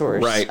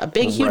dinosaurs. Right. A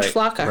big, huge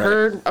flock, a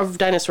herd of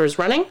dinosaurs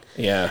running.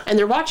 Yeah. And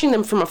they're watching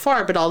them from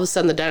afar, but all of a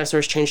sudden the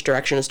dinosaurs change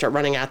direction and start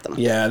running at them.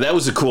 Yeah, that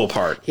was a cool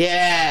part.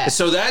 Yeah.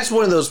 So that's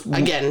one of those...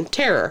 Again,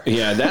 terror.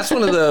 Yeah, that's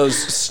one of those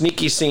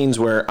sneaky scenes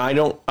where I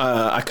don't...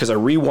 Because I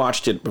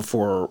rewatched it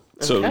before...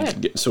 So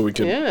we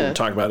could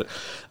talk about it.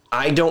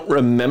 I don't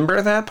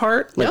remember that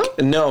part.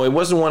 No, it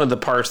wasn't one of the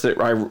parts that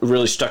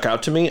really stuck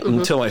out to me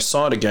until I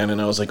saw it again,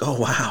 and I was like, "Oh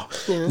wow!"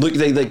 Yeah. Look,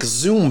 they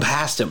zoom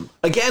past him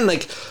again.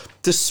 Like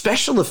the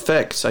special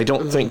effects, I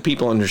don't think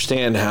people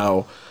understand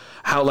how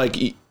like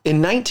in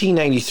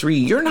 1993,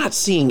 you're not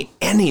seeing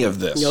any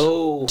of this.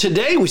 No.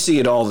 Today we see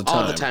it all the time.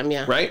 All the time,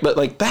 yeah. Right, but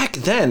like back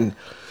then,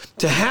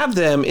 to have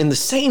them in the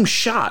same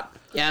shot,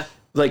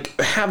 like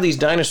have these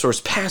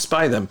dinosaurs pass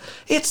by them,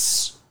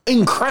 it's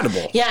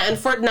incredible. Yeah, and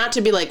for it not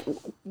to be like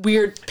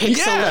weird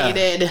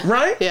pixelated. Yeah,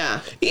 right?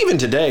 Yeah. Even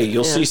today,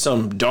 you'll see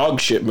some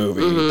dog shit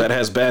movie that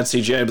has bad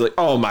CGI. Be like,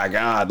 oh my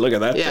God, look at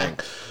that thing.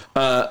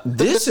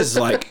 This is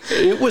like,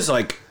 it was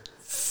like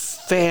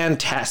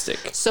fantastic.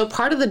 So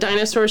part of the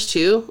dinosaurs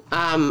too,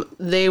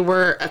 they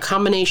were a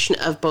combination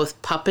of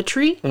both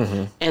puppetry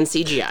and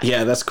CGI.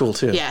 Yeah, that's cool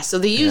too. Yeah, so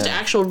they used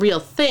actual real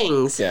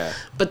things,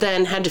 but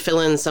then had to fill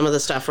in some of the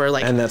stuff where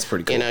like, and that's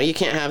pretty cool. You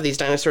can't have these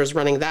dinosaurs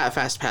running that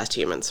fast past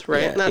humans,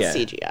 right? Yeah, that's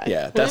CGI.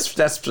 Yeah, that's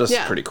just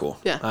pretty cool.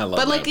 Yeah, I love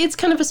but like it's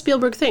kind of a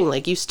Spielberg thing.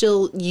 Like you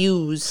still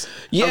use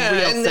a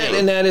real thing.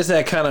 And that is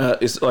that kind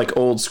of is like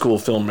old school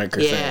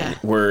filmmaker thing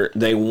where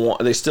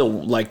they still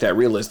like that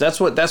realism. That's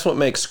what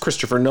makes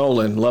Christopher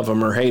Nolan, love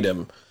him or hate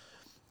him,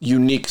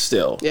 unique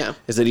still. Yeah,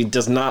 is that he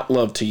does not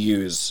love to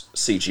use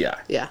CGI.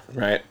 Yeah,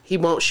 right. He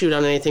won't shoot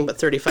on anything but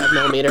 35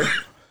 millimeter.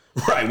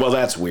 Right. Well,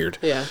 that's weird.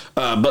 Yeah.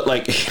 But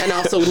like, and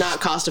also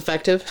not cost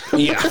effective.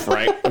 Yeah.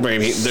 Right. I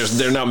mean,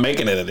 they're not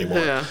making it anymore.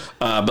 Yeah.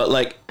 But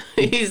like,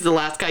 he's the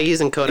last guy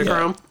using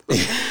Kodachrome.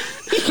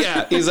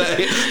 Yeah, he's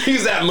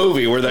that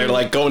movie where they're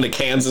like going to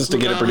Kansas to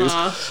get it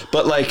produced.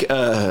 But like,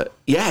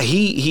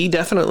 he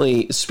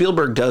definitely,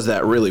 Spielberg does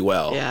that really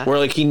well. Yeah. Where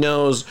like he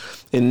knows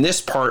in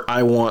this part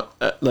I want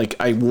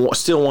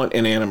still want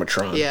an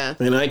animatron. Yeah.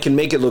 And I can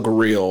make it look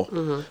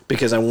real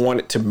because I want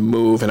it to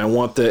move and I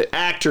want the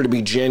actor to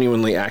be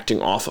genuinely acting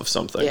off of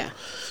something. Yeah.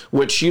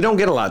 Which you don't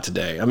get a lot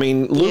today. I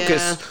mean,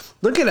 Lucas,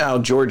 look at how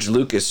George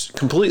Lucas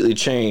completely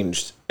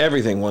changed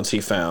everything once he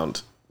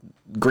found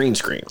green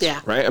screens. Yeah.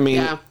 Right? I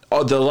mean,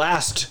 the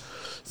last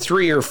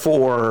 3 or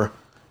 4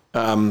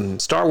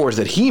 Star Wars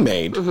that he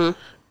made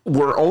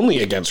were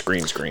only against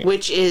green screen.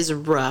 Which is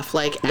rough.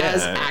 Like,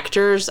 as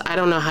actors, I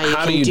don't know how you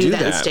can do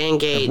that and stay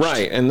engaged.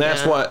 Right, and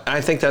that's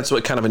I think that's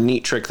what kind of a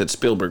neat trick that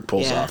Spielberg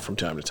pulls off from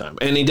time to time.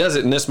 And he does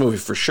it in this movie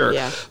for sure.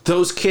 Yeah.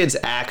 Those kids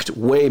act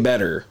way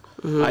better,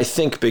 I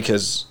think,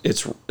 because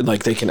it's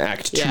like they can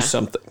act to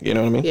something. You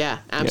know what I mean? Yeah,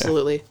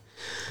 absolutely. Yeah.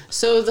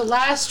 So the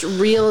last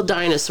real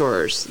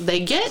dinosaurs, they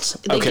get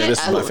this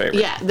is my favorite.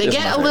 Yeah, they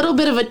get a little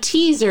bit of a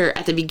teaser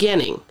at the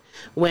beginning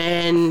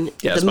when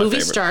the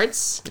movie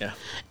starts. Yeah.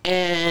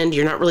 And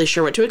you're not really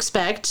sure what to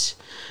expect,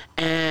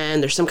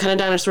 and there's some kind of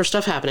dinosaur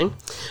stuff happening,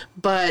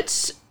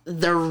 but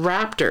the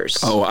raptors.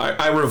 Oh,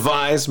 I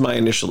revised my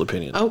initial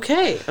opinion.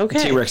 Okay.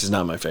 T-Rex is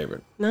not my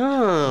favorite.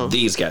 No.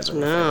 These guys are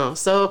my favorite.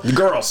 So the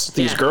girls.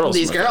 These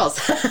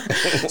girls.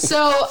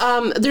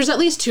 So there's at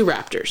least 2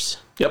 raptors.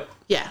 Yep.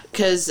 Yeah,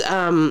 because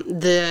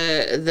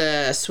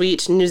the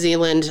sweet New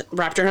Zealand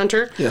raptor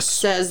hunter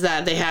says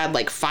that they had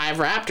like 5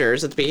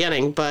 raptors at the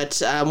beginning,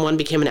 but one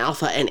became an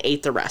alpha and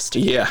ate the rest.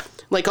 Yeah.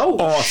 Like, oh,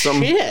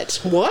 awesome.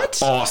 Shit.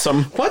 What?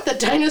 Awesome. What? The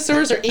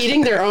dinosaurs are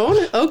eating their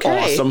own?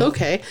 Okay. Awesome.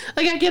 Okay.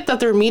 Like, I get that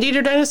they're meat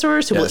eater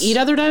dinosaurs who will eat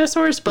other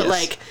dinosaurs, but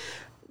like,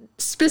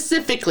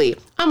 specifically,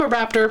 I'm a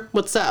raptor.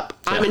 What's up?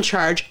 Yeah. I'm in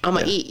charge. I'm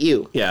gonna eat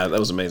you. Yeah, that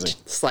was amazing.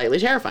 Slightly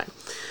terrifying,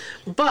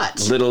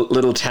 but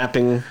little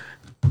tapping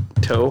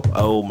toe.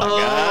 Oh my god!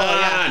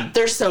 Yeah.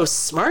 They're so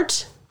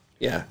smart.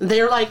 Yeah.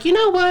 They're like, you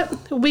know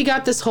what? We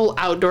got this whole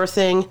outdoor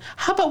thing.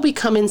 How about we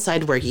come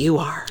inside where you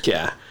are?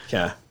 Yeah.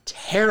 Yeah.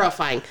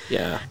 Terrifying.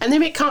 Yeah. And they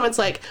make comments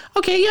like,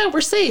 okay, yeah,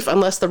 we're safe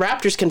unless the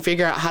raptors can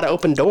figure out how to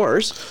open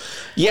doors.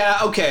 Yeah,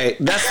 okay.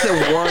 That's the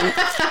one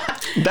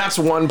that's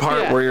one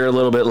part where you're a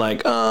little bit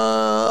like,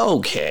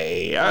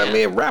 okay. I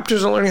mean,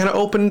 raptors are learning how to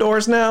open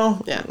doors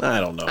now? Yeah.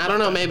 I don't know. I don't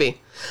know, maybe.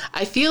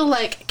 I feel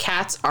like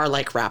cats are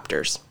like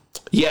raptors.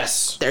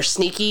 Yes. They're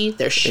sneaky,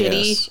 they're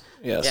shitty.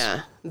 Yes.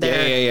 Yeah.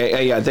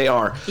 Yeah, they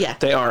are. Yeah.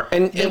 They are.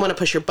 And they want to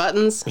push your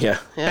buttons. Yeah.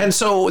 And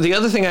so the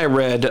other thing I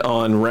read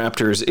on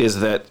raptors is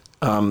that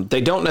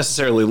they don't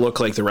necessarily look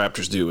like the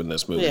raptors do in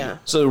this movie. Yeah.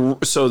 So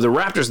the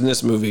raptors in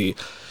this movie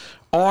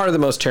are the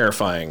most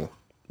terrifying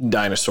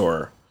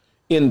dinosaur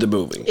in the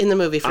movie. In the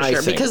movie, for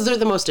sure. think. Because they're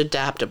the most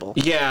adaptable.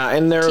 Yeah,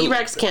 and they're...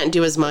 T-Rex can't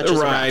do as much as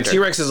a raptor.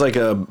 T-Rex is like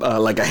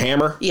a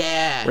hammer.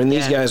 Yeah. And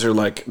these guys are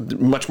like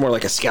much more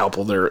like a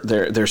scalpel.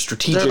 They're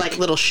strategic. They're like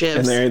little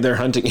shivs. And they're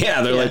hunting.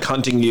 Yeah, they're like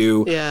hunting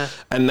you. Yeah.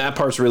 And that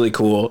part's really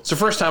cool. It's the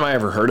first time I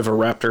ever heard of a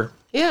raptor.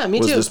 Yeah, me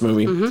too. Was this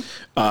movie.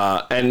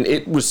 And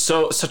it was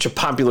such a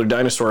popular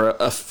dinosaur,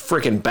 a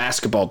freaking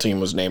basketball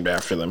team was named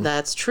after them.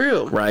 That's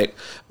true. Right?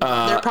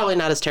 They're probably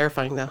not as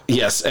terrifying, though.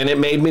 Yes, and it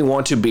made me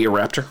want to be a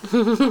raptor.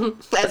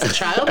 As a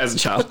child? As a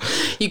child.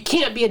 You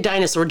can't be a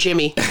dinosaur,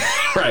 Jimmy.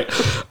 Right.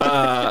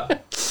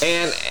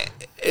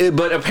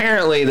 But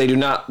apparently they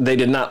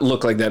did not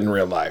look like that in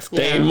real life.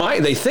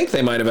 They think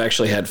they might have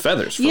actually had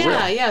feathers for real.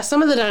 Yeah.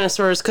 Some of the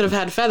dinosaurs could have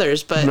had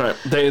feathers, but... Right.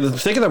 They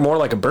think they're more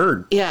like a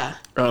bird. Yeah.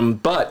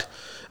 But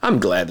I'm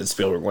glad that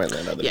Spielberg went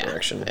in that other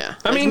direction. Yeah.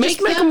 I mean,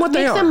 just make them what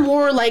they are. Make them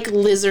more like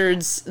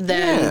lizards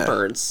than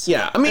birds.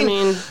 Yeah. I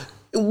mean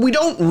we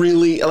don't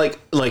really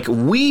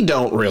we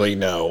don't really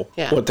know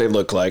what they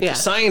look like. Yeah.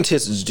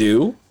 Scientists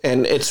do,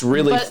 and it's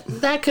really. But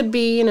that could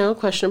be,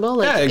 questionable.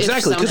 Like, yeah,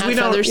 exactly. Because we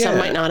don't. Feathers, some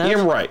might not have.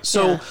 Yeah, right.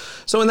 So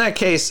in that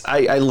case,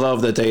 I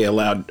love that they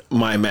allowed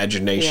my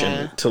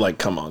imagination to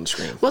come on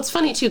screen. Well, it's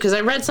funny too because I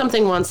read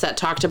something once that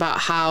talked about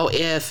how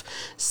if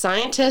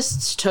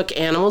scientists took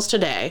animals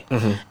today,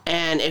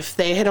 and if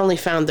they had only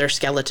found their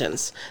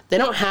skeletons, they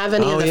don't have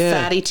any of the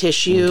fatty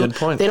tissue. Good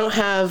point. They don't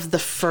have the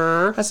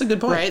fur. That's a good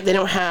point. Right? They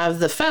don't have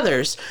the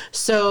feathers.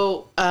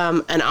 So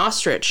an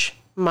ostrich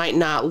might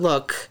not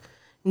look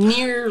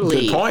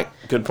nearly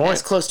good point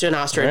as close to an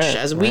ostrich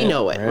as we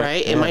know it,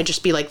 right? It might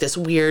just be like this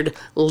weird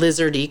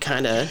lizardy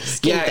kind of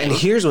skin thing. And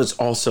here's what's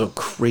also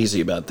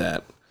crazy about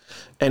that,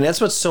 and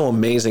that's what's so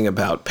amazing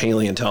about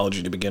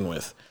paleontology to begin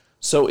with.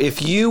 So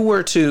if you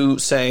were to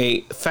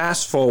say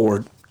fast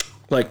forward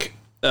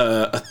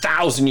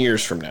 1,000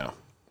 years from now,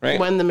 right?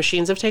 When the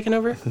machines have taken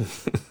over?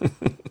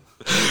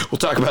 We'll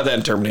talk about that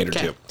in Terminator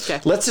 2.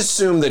 Okay. Let's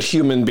assume that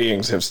human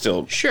beings have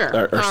still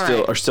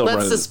are still Let's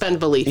running. Suspend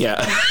belief.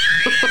 Yeah.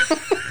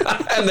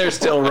 And they're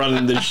still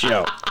running the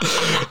show.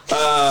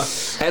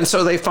 And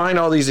so they find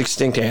all these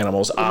extinct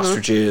animals,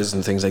 ostriches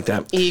and things like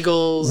that.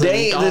 Eagles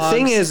and dogs. The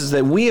thing is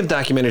that we have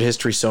documented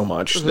history so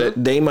much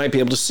that they might be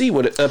able to see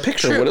a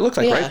picture of what it looked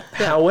like, right?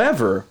 Yeah.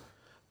 However,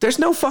 there's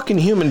no fucking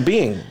human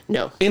being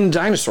in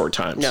dinosaur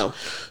times. No.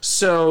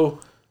 So...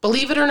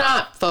 Believe it or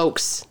not,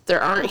 folks,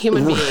 there aren't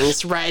human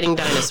beings riding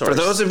dinosaurs. For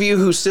those of you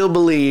who still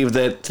believe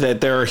that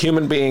there are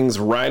human beings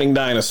riding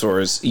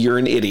dinosaurs, you're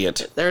an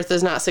idiot. The Earth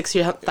is not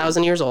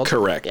 60,000 years old.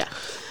 Correct. Yeah.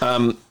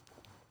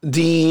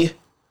 The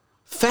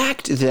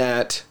fact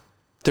that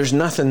there's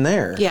nothing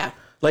there. Yeah.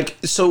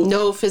 So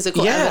no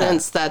physical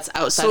evidence that's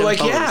outside of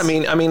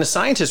bones. I mean a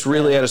scientist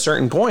really at a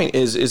certain point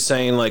is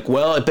saying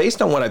well,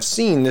 based on what I've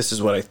seen, this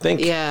is what I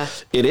think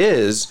it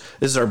is.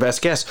 This is our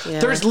best guess. Yeah.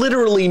 There's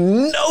literally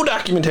no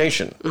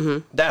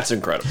documentation. That's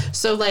incredible.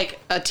 So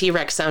a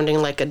T-Rex sounding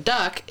like a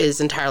duck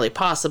is entirely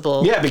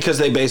possible. Yeah, because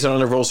they base it on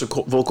their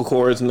vocal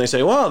cords and they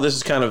say, well, this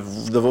is kind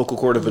of the vocal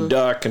cord of a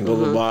duck and blah,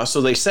 blah, blah. So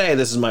they say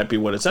this might be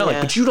what it sounds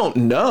like, but you don't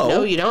know.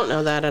 No, you don't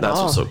know that at all.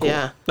 That's what's so cool.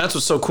 Yeah. That's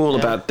what's so cool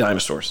about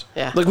dinosaurs.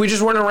 Yeah. We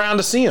just weren't around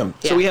to see them.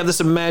 So we have this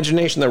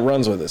imagination that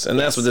runs with us, and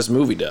that's what this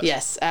movie does.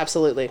 Yes,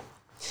 absolutely.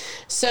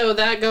 So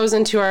that goes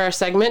into our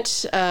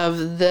segment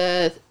of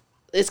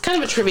it's kind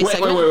of a trivia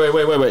segment.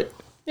 Wait.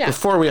 Yeah.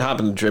 Before we hop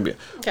into trivia,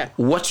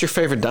 what's your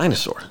favorite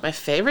dinosaur? My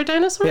favorite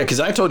dinosaur? Yeah, because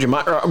I told you,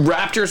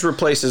 Raptors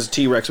replaces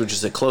T-Rex, which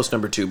is a close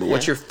number 2, but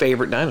what's your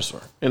favorite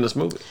dinosaur in this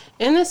movie?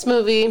 In this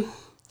movie...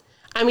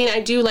 I mean, I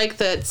do like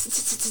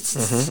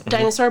the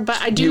dinosaur, but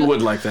I do... You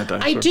would like that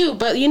dinosaur. I do,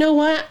 but you know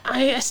what?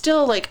 I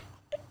still,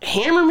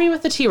 hammer me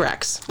with the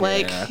T-Rex.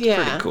 Pretty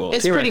cool.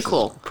 It's T-Rex pretty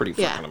cool. Pretty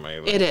fucking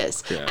amazing. It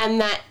is. Yeah.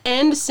 And that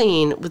end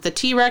scene with the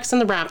T-Rex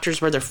and the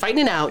Raptors where they're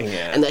fighting it out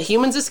and the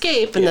humans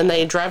escape and then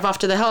they drive off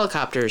to the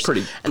helicopters.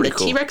 Pretty the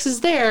cool. T-Rex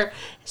is there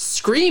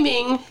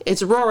screaming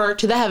its roar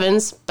to the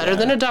heavens, better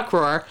than a duck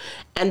roar,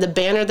 and the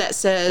banner that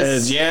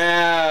says,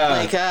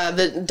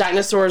 the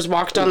dinosaurs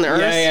walked on the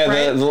earth,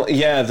 right?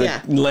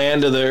 The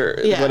land of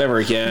the whatever.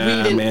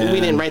 Yeah, we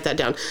didn't write that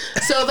down.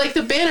 So like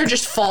the banner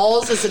just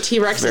falls as the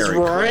T-Rex is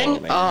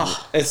roaring. Cool,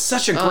 it's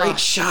such a great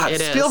shot.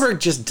 Spielberg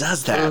just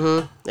does that.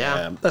 Mm-hmm.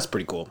 Yeah, that's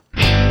pretty cool.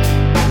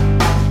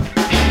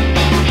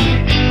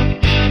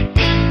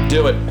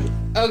 Do it.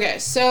 Okay,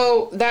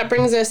 so that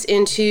brings us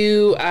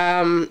into,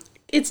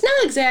 it's not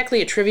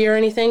exactly a trivia or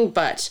anything,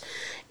 but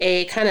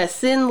a kind of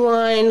thin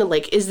line,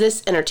 like, is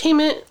this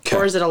entertainment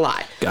or is it a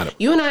lie? Got it.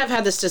 You and I have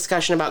had this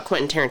discussion about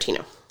Quentin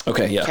Tarantino.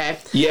 Okay, yeah. Okay?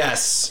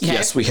 Yes,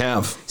 yes, we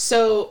have.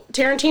 So,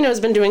 Tarantino has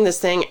been doing this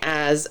thing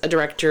as a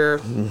director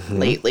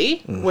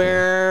lately,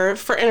 where,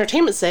 for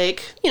entertainment's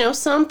sake,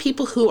 some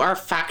people who are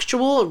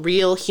factual,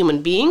 real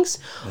human beings,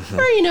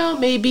 or,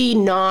 maybe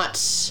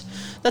not...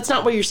 That's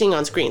not what you're seeing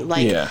on screen.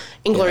 Like,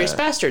 Inglourious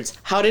Bastards.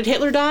 How did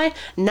Hitler die?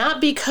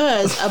 Not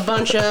because a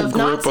bunch of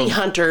Nazi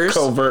hunters...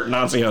 Covert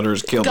Nazi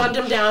hunters killed him. Gunned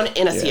him down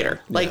in a theater.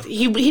 Like,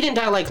 he didn't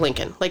die like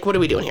Lincoln. Like, what are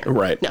we doing here?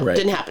 Right, No,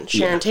 didn't happen.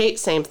 Sharon Tate,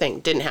 same thing.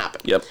 Didn't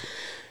happen. Yep.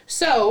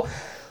 So,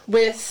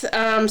 with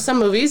some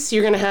movies,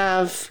 you're going to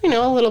have, a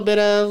little bit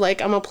of,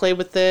 like, I'm going to play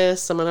with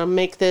this. I'm going to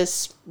make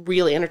this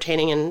really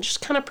entertaining and just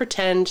kind of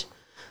pretend,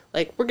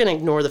 like, we're going to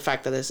ignore the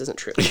fact that this isn't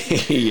true.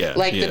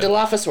 Like the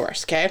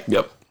Dilophosaurus, okay?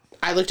 Yep.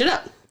 I looked it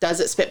up. Does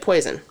it spit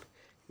poison?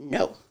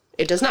 No,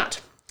 it does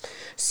not.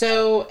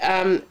 So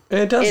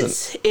it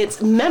doesn't.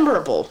 It's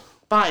memorable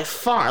by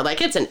far. Like,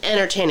 it's an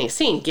entertaining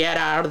scene. Get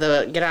out of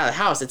the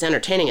house. It's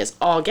entertaining as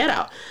all get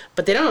out.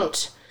 But they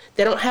don't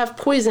have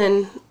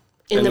poison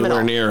in the middle.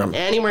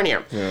 Anywhere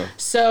near them. Yeah.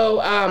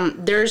 So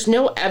there's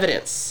no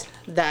evidence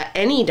that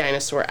any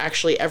dinosaur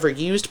actually ever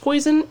used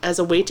poison as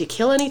a way to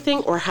kill anything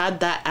or had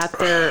that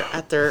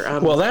at their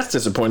well, that's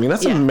disappointing.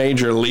 That's a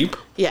major leap.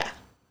 Yeah.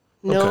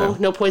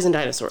 No poison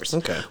dinosaurs.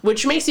 Okay.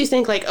 Which makes you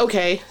think, like,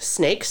 okay,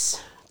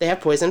 snakes, they have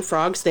poison.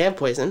 Frogs, they have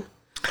poison.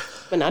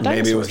 But not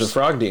dinosaurs. Maybe it was the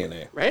frog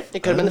DNA. Right?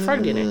 It could have been the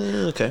frog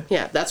DNA. Okay.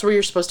 Yeah, that's where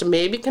you're supposed to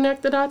maybe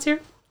connect the dots here.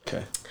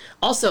 Okay.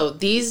 Also,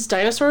 these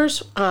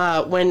dinosaurs,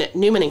 when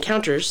Newman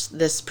encounters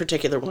this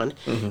particular one,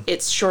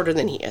 it's shorter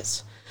than he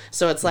is.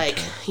 So it's like,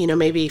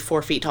 maybe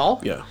 4 feet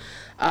tall. Yeah.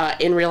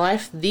 In real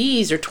life,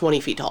 these are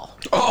 20 feet tall.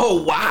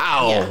 Oh,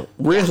 wow. Yeah.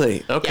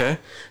 Really? Okay. Yeah.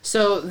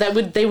 So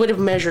they would have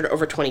measured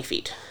over 20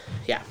 feet.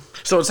 Yeah.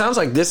 So it sounds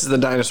like this is the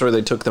dinosaur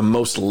they took the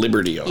most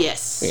liberty on.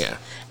 Yes. Yeah.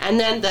 And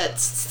then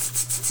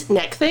the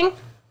neck thing,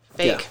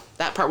 fake. Yeah.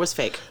 That part was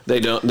fake.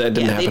 That didn't happen.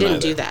 They didn't either.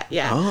 do that.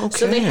 Yeah. Oh, okay.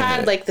 So they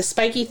had like the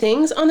spiky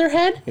things on their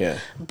head. Yeah.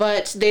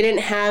 But they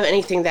didn't have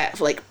anything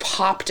that like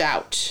popped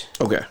out.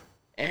 Okay.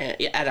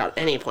 At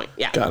any point.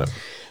 Yeah. Got it.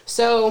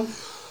 So,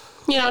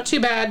 too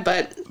bad,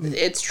 but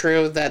it's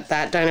true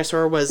that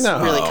dinosaur was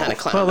really kind of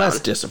clowned Well, that's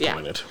on.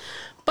 disappointed. Yeah.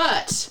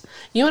 But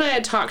you and I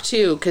had talked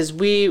too, because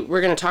we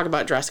were going to talk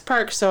about Jurassic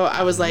Park. So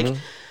I was like,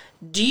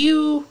 did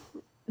you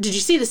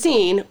see the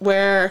scene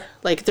where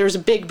like there's a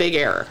big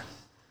error?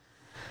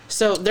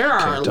 So there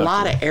are a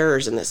lot of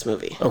errors in this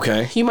movie.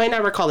 Okay. You might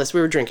not recall this.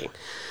 We were drinking.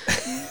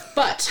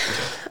 But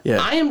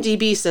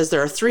IMDb says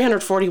there are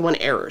 341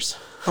 errors.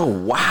 Oh,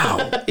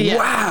 wow.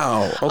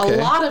 Wow. Okay. A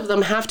lot of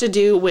them have to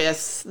do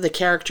with the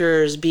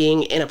characters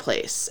being in a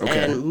place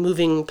and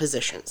moving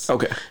positions.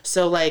 Okay.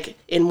 So, like,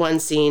 in one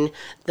scene,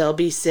 they'll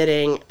be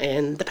sitting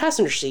in the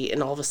passenger seat,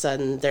 and all of a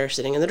sudden, they're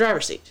sitting in the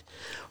driver's seat.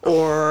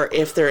 Or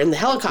if they're in the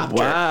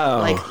helicopter.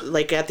 Wow.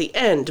 Like at the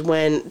end,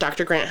 when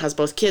Dr. Grant has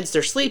both kids,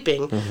 they're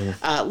sleeping.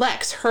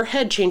 Lex, her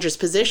head changes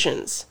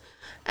positions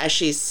as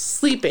she's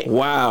sleeping.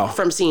 Wow.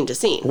 From scene to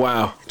scene.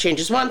 Wow.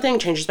 Changes one thing,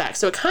 changes back.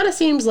 So it kind of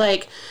seems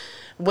like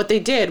what they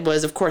did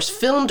was, of course,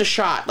 filmed a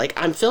shot. Like,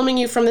 I'm filming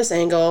you from this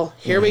angle.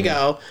 Here we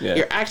go. Yeah.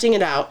 You're acting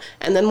it out.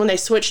 And then when they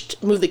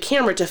moved the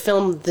camera to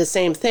film the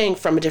same thing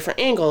from a different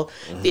angle,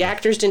 the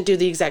actors didn't do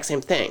the exact same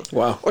thing.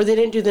 Wow. Or they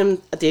didn't do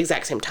them at the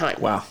exact same time.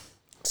 Wow.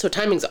 So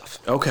timing's off.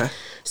 Okay.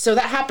 So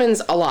that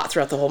happens a lot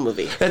throughout the whole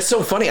movie. That's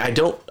so funny. I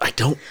don't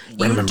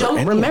remember. You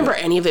don't remember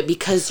any of it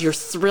because you're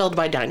thrilled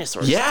by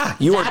dinosaurs. Yeah,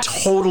 you are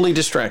totally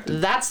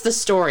distracted. That's the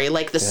story.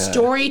 Like, the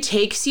story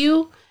takes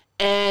you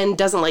and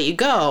doesn't let you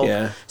go.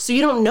 Yeah. So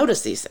you don't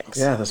notice these things.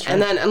 Yeah, that's right.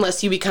 And then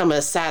unless you become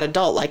a sad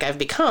adult like I've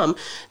become,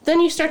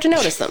 then you start to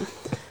notice them.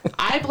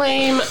 I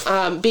blame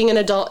being an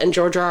adult and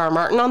George R.R.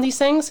 Martin on these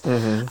things.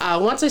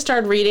 Once I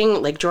started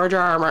reading like George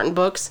R.R. Martin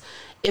books,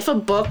 if a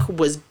book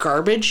was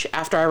garbage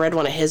after I read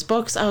one of his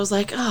books, I was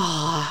like,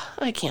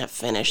 I can't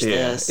finish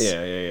this.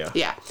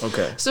 Yeah.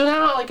 Okay. So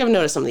now, like, I've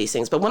noticed some of these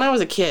things. But when I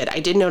was a kid, I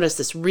did notice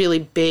this really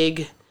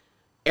big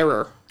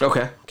error.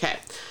 Okay.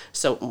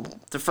 So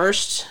the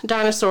first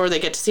dinosaur they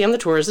get to see on the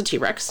tour is the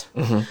T-Rex.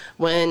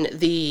 When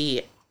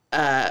the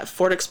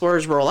Ford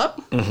Explorers roll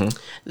up,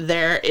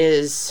 there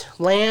is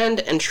land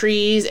and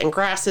trees and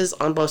grasses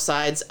on both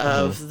sides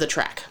of the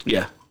track.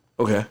 Yeah.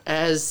 Okay.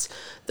 As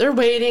they're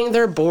waiting,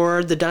 they're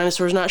bored, the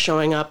dinosaur's not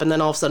showing up, and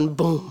then all of a sudden,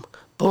 boom,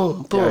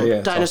 boom,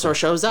 boom, dinosaur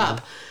shows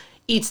up,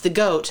 eats the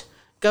goat,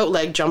 goat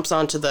leg jumps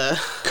onto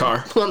the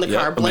car. on the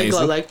car, blade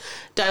goat leg.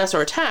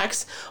 Dinosaur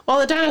attacks. While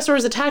the dinosaur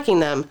is attacking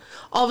them,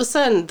 all of a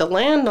sudden, the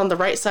land on the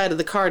right side of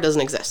the car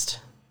doesn't exist.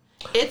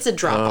 It's a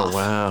drop-off. Oh,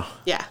 wow.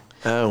 Yeah.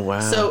 Oh, wow.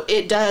 So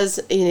it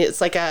does,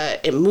 it's like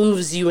it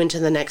moves you into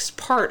the next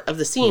part of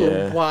the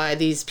scene, why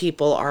these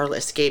people are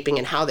escaping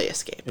and how they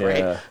escape,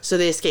 right? So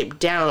they escape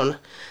down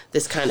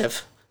this kind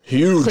of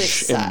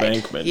huge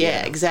embankment.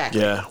 Yeah,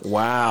 exactly. Yeah,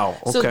 wow.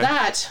 Okay. So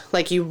that,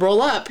 like, you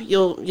roll up,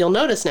 you'll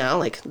notice now,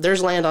 like,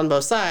 there's land on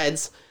both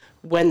sides.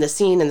 When the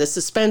scene and the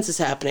suspense is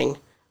happening,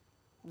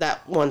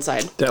 that one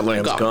side, that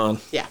land's gone.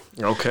 Yeah.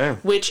 Okay.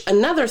 Which,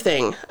 another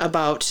thing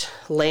about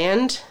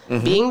land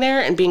being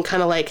there and being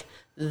kind of like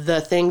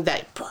the thing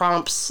that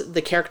prompts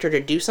the character to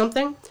do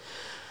something.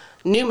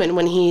 Newman,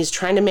 when he's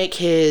trying to make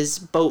his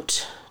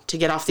boat to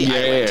get off the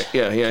island.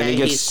 Yeah.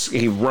 Okay,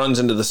 he runs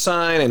into the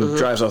sign and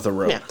drives off the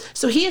road. Yeah.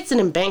 So he hits an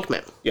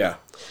embankment. Yeah.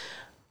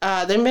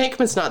 The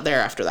embankment's not there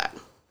after that.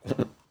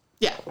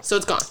 Yeah. So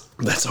it's gone.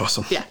 That's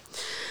awesome. Yeah.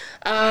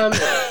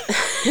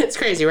 It's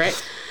crazy,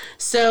 right?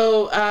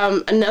 So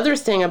another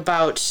thing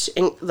about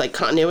like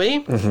continuity,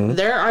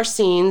 there are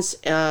scenes,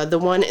 the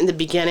one in the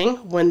beginning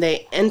when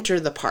they enter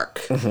the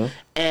park,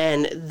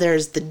 and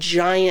there's the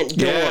giant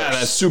doors. Yeah,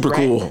 that's super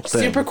cool.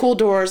 Super cool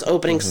doors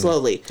opening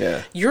slowly.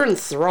 Yeah, you're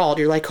enthralled.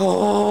 You're like,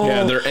 oh.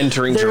 Yeah, they're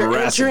entering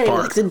Jurassic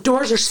Park. Like, the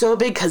doors are so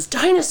big because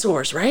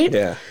dinosaurs, right?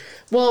 Yeah.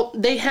 Well,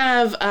 they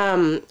have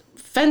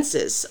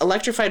fences,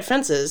 electrified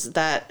fences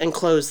that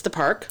enclose the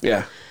park.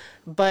 Yeah.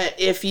 But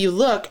if you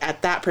look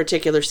at that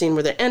particular scene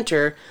where they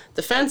enter,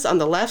 the fence on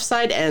the left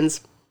side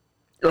ends.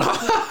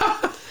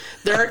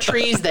 There are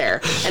trees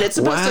there, and it's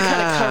supposed to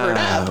kind of cover it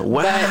up.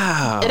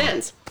 Wow. But it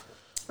ends.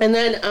 And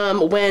then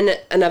when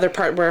another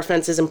part where a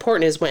fence is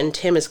important is when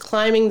Tim is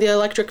climbing the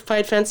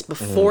electrified fence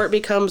before it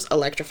becomes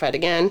electrified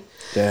again.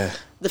 Yeah.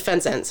 The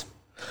fence ends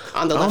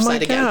on the left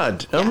side again.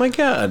 Oh my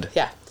God.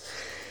 Yeah.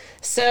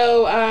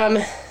 So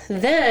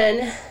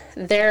then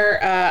there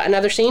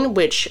another scene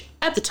which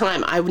at the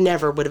time I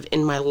never would have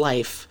in my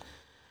life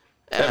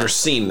ever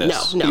seen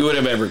this. No. You would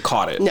have ever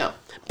caught it. No.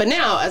 But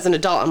now as an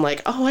adult I'm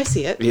like, oh, I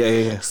see it.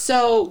 Yeah.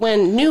 So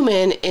when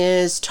Newman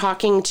is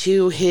talking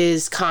to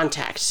his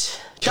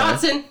contact,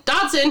 Dodson,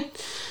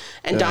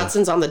 and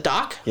Dodson's on the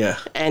dock. Yeah.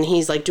 And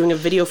he's like doing a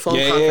video phone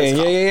conference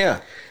call.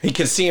 Yeah. He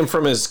can see him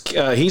from his,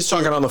 he's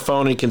talking on the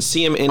phone, and he can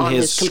see him in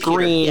his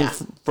screen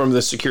from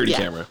the security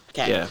camera.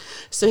 Okay. Yeah.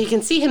 So he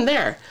can see him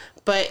there.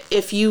 But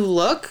if you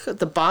look at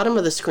the bottom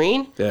of the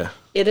screen,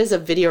 it is a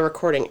video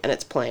recording and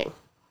it's playing.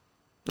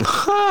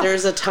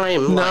 There's a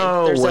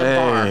timeline. There's a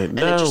bar and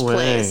it just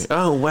plays.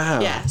 Oh,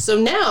 wow. Yeah. So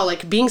now,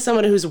 like, being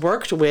someone who's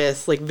worked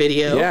with like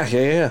video,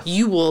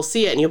 you will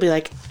see it and you'll be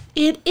like,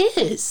 it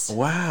is.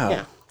 Wow.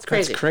 Yeah. It's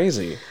crazy. That's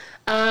crazy.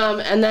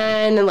 And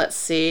then let's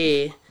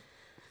see.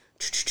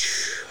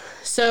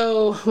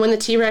 So when the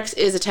T-Rex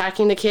is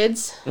attacking the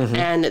kids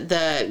and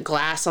the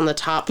glass on the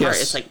top part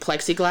is like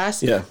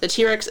plexiglass, the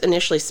T-Rex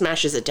initially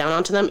smashes it down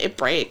onto them. It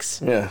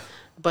breaks. Yeah.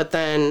 But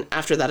then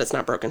after that, it's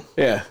not broken.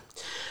 Yeah.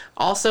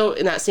 Also,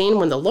 in that scene,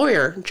 when the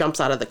lawyer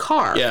jumps out of the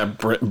car. Yeah,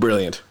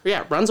 brilliant.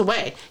 Yeah, runs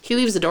away. He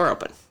leaves the door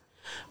open.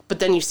 But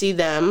then you see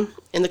them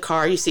in the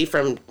car. You see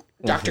from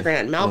Dr.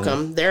 Grant and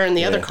Malcolm, they're in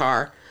the other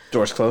car.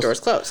 Doors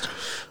closed.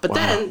 But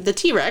then the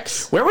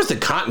T-Rex. Where was the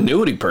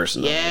continuity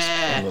person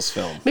on this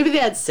film? Maybe they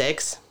had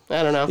 6.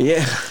 I don't know.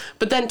 Yeah.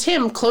 But then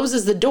Tim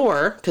closes the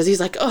door because he's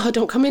like, oh,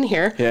 don't come in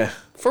here. Yeah.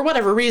 For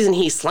whatever reason,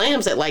 he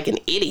slams it like an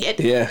idiot.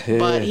 Yeah.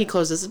 But he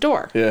closes the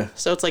door. Yeah.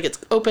 So it's like it's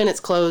open, it's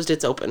closed,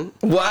 it's open.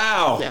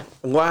 Wow. Yeah.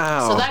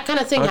 Wow. So that kind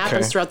of thing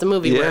happens throughout the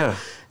movie where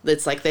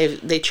it's like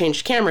they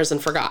changed cameras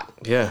and forgot.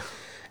 Yeah.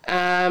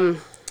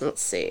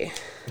 Let's see.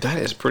 That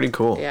is pretty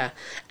cool. Yeah.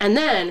 And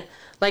then,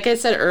 like I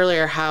said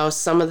earlier, how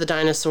some of the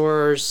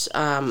dinosaurs,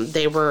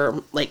 they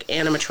were like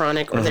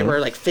animatronic or they were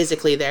like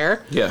physically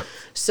there. Yeah.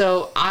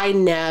 So I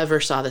never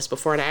saw this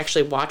before, and I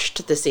actually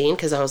watched the scene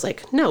because I was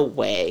like, no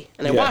way.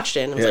 And I watched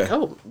it, and I was like,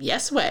 oh,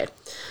 yes way.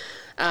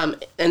 And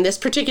this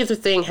particular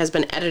thing has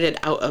been edited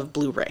out of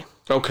Blu-ray.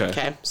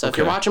 Okay. So if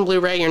you're watching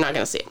Blu-ray, you're not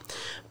going to see it.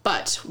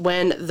 But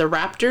when the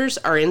raptors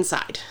are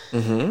inside,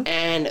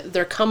 and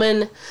they're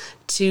coming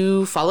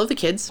to follow the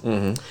kids,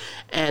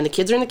 and the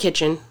kids are in the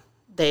kitchen,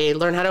 they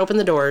learn how to open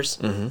the doors,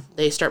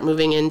 they start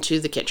moving into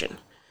the kitchen.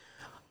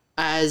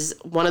 As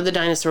one of the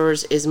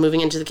dinosaurs is moving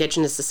into the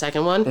kitchen, it's the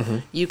second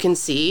one, you can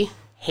see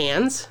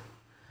hands.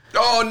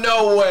 Oh,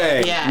 no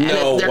way. Yeah,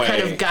 and they're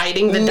kind of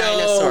guiding the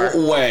dinosaur.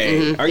 No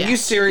way. Are you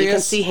serious? You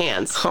can see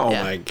hands. Oh,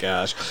 my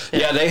gosh.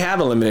 Yeah, they have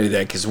eliminated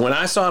that because when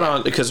I saw it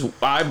on, because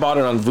I bought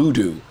it on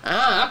Vudu.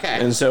 Ah,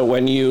 okay. And so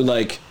when you,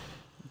 like,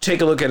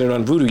 take a look at it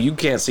on Vudu, you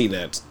can't see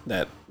that.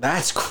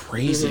 That's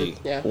crazy.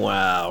 Yeah.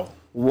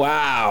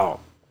 Wow.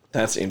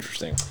 That's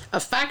interesting. A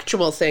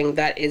factual thing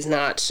that is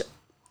not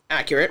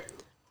accurate,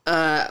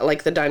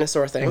 like the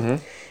dinosaur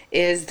thing,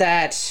 is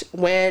that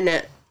when,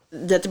 at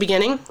the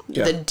beginning,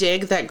 the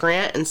dig that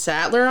Grant and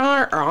Sattler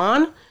are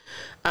on,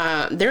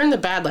 They're in the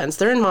Badlands.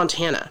 They're in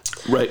Montana.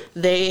 Right.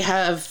 They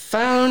have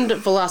found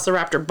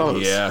velociraptor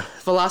bones. Yeah.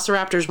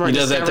 Velociraptors weren't He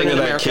does that discovered thing in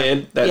with America. that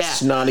kid, that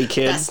snotty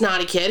kid. That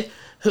snotty kid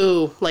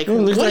who, like,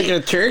 looks like a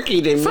turkey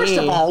to me. First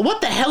of all,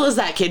 what the hell is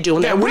that kid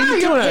doing there? What are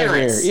you doing your out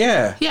here?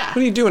 Yeah. Yeah. What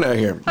are you doing out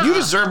here? You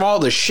deserve all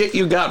the shit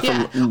you got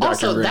from Dr.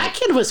 Also, Grant. that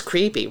kid was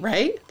creepy,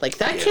 right? Like,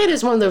 that kid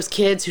is one of those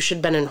kids who should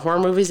have been in horror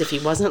movies. If he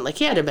wasn't, like,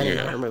 he had to have been in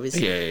horror movies.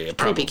 Yeah.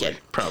 Creepy kid.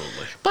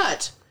 Probably.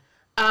 But,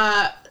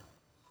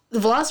 the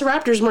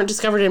velociraptors weren't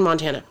discovered in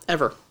Montana.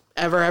 Ever.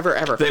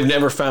 They've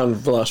never found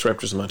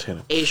velociraptors in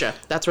Montana. Asia.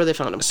 That's where they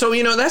found them. So,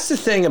 that's the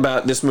thing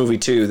about this movie,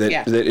 too,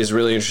 that is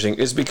really interesting,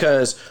 is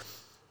because,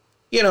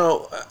 it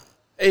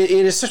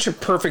is such a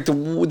perfect,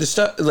 the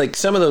stuff, like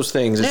some of those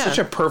things, it's such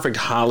a perfect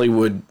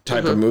Hollywood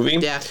type of movie.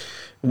 Yeah.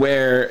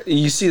 Where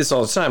you see this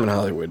all the time in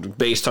Hollywood,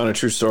 based on a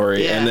true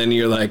story, and then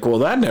you're like, well,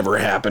 that never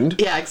happened.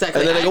 Yeah,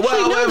 exactly. And then they go,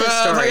 well,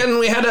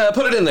 we had to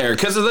put it in there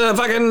because of the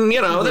fucking,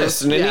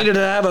 this, and it needed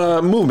to have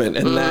a movement,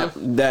 and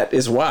that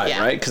is why,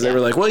 right? Because they were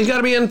like, well, he's got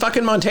to be in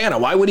fucking Montana.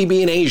 Why would he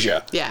be in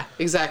Asia? Yeah,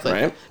 exactly.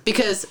 Right?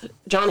 Because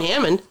John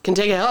Hammond can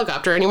take a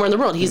helicopter anywhere in the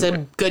world. He's a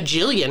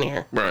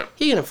gajillionaire. Right.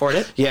 He can afford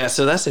it. Yeah,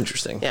 so that's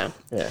interesting. Yeah.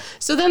 Yeah.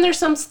 So then there's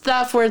some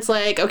stuff where it's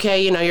like,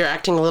 okay, you're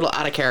acting a little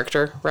out of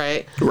character,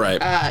 right?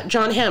 Right.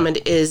 John Hammond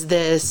is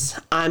this,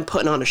 I'm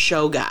putting on a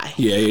show guy.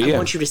 Yeah. I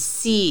want you to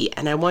see,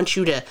 and I want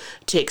you to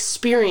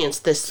experience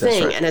this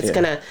thing, right. and it's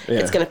gonna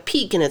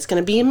peak, and it's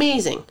gonna be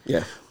amazing.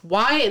 Yeah.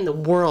 Why in the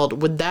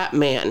world would that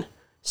man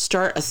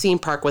start a theme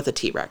park with a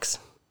T-Rex?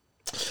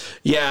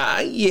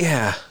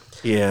 Yeah.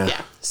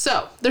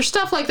 So there's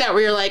stuff like that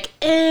where you're like,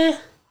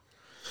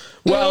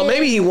 Well,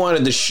 maybe he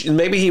wanted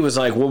maybe he was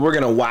like, well, we're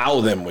going to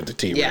wow them with the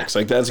T-Rex.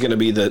 Like, that's going to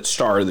be the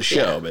star of the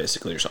show,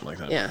 basically, or something like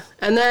that. Yeah.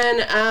 And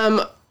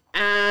then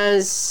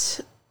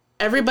as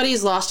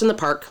everybody's lost in the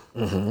park,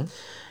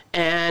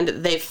 and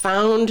they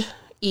found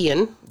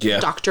Ian,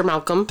 Dr.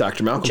 Malcolm.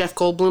 Jeff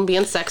Goldblum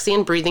being sexy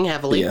and breathing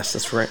heavily. Yes,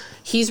 that's right.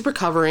 He's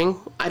recovering.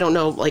 I don't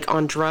know, like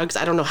on drugs.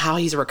 I don't know how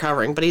he's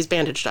recovering, but he's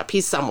bandaged up.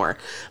 He's somewhere.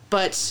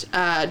 But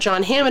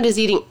John Hammond is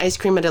eating ice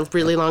cream at a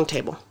really long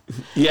table.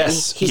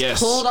 Yes. He's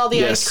pulled all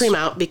the ice cream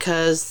out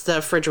because the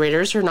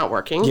refrigerators are not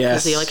working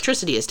because the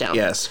electricity is down.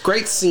 Yes.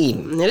 Great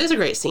scene. It is a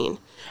great scene.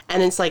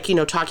 And it's like,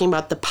 talking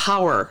about the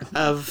power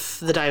of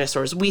the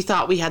dinosaurs. We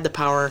thought we had the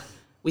power.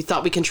 We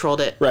thought we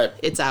controlled it. Right.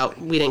 It's out.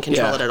 We didn't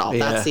control it at all.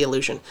 That's the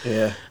illusion.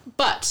 Yeah.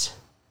 But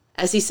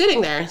as he's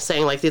sitting there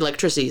saying, like, the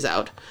electricity's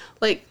out,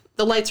 like,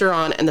 the lights are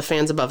on and the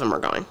fans above him are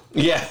going.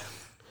 Yeah.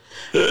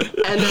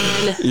 And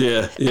then...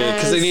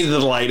 because they needed the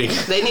lighting.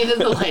 They needed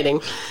the lighting.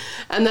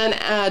 And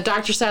then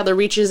Dr. Sadler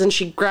reaches and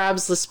she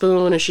grabs the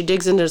spoon and she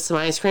digs into some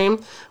ice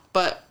cream.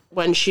 But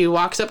when she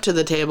walks up to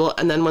the table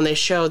and then when they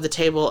show the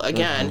table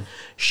again,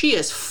 she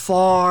is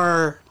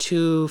far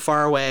too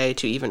far away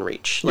to even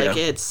reach. Like,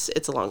 it's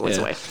a long ways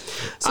away.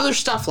 So there's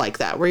stuff like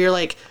that where you're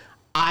like,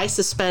 I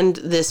suspend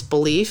this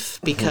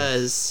belief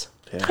because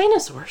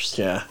dinosaurs.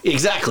 Yeah,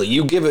 exactly.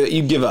 You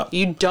give up.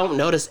 You don't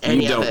notice any of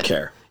it. You don't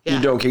care. Yeah.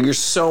 You don't care. You're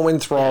so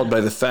enthralled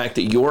by the fact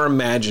that your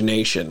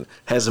imagination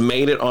has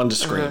made it onto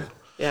screen.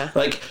 Yeah.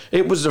 Like,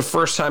 it was the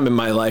first time in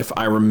my life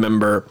I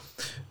remember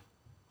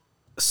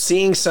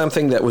seeing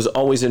something that was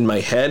always in my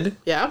head.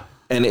 Yeah.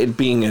 And it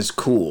being as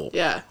cool.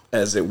 Yeah.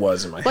 As it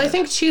was in my head. Well, I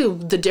think, too,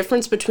 the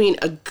difference between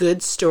a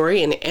good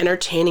story, an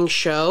entertaining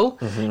show,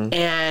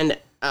 and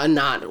a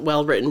not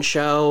well-written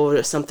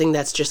show, something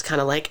that's just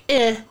kind of like,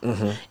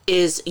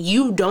 is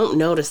you don't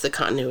notice the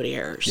continuity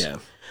errors. Yeah.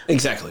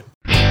 Exactly.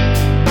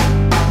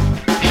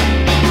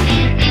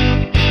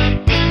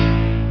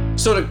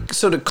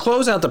 So to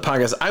close out the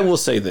podcast, I will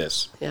say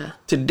this. Yeah.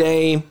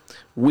 Today,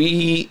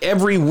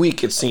 every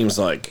week it seems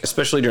like,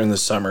 especially during the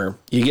summer,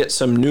 you get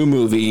some new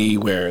movie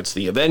where it's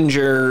the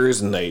Avengers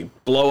and they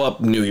blow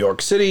up New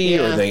York City,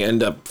 or they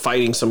end up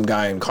fighting some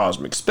guy in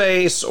cosmic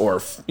space,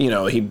 or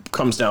he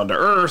comes down to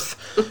Earth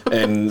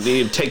and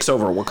he takes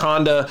over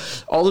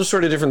Wakanda. All those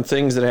sort of different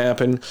things that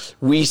happen.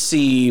 We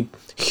see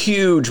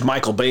huge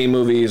Michael Bay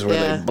movies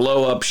where they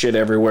blow up shit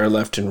everywhere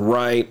left and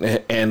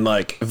right, and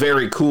like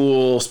very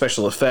cool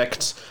special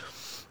effects.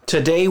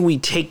 Today we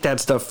take that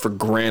stuff for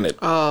granted.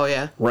 Oh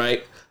yeah.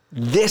 Right?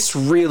 This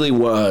really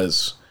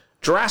was,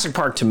 Jurassic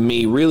Park to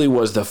me really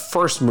was the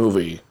first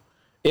movie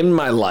in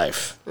my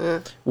life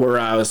where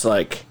I was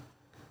like,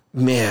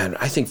 man,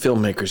 I think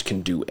filmmakers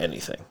can do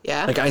anything.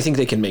 Yeah. Like, I think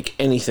they can make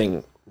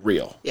anything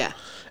real. Yeah.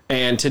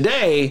 And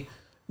today,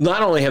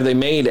 not only have they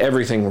made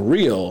everything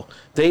real,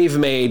 they've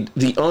made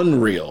the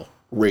unreal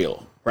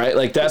real, right?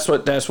 Like, that's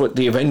what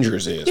the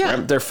Avengers is. Yeah.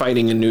 Right? They're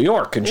fighting in New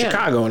York and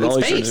Chicago and all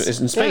these sorts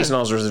of, in space and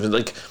all sorts of,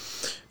 like,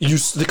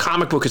 the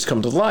comic book has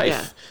come to life.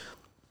 Yeah.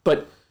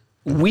 But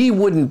we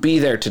wouldn't be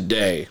there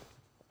today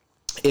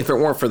if it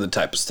weren't for the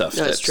type of stuff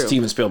that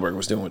Steven Spielberg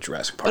was doing with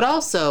Jurassic Park. But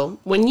also,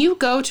 when you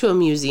go to a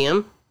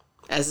museum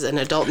as an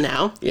adult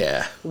now,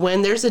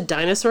 when there's a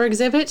dinosaur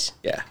exhibit,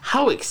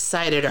 how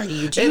excited are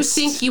you? Do you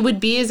think you would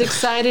be as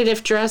excited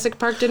if Jurassic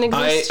Park didn't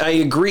exist? I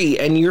agree.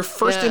 And your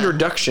first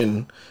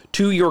introduction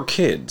to your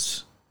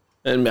kids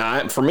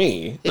And for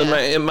me,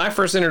 my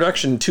first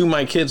introduction to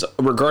my kids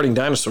regarding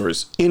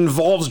dinosaurs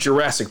involves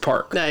Jurassic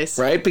Park. Nice.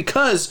 Right?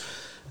 Because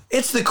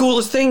it's the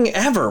coolest thing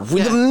ever.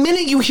 The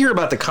minute you hear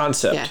about the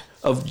concept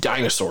of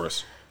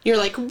dinosaurs, you're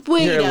like,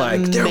 wait a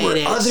minute. There were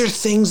other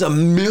things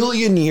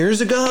 1,000,000 years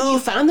ago? And you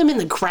found them in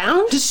the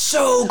ground? It's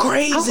so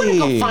crazy. I'm going to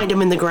go find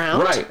them in the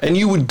ground. Right. And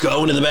you would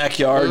go into the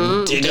backyard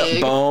and dig up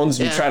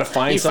bones and try to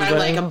find something. You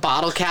find like a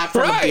bottle cap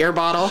from a beer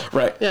bottle.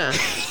 Right. Yeah.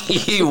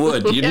 You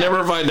would. You'd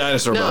never find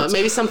dinosaur bones. No,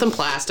 maybe something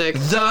plastic.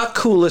 The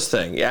coolest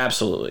thing. Yeah,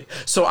 absolutely.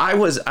 So I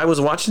was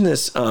watching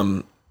this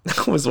thing.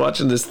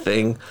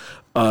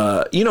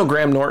 You know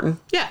Graham Norton?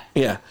 Yeah.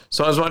 Yeah.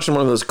 So I was watching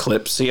one of those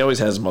clips. He always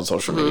has them on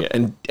social media.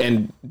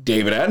 And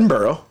David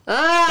Attenborough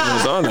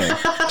was on there.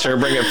 Sure,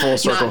 bring it full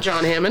circle. Not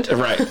John Hammond.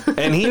 Right.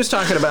 And he was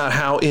talking about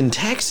how in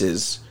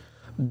Texas,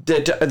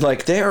 that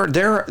like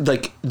they're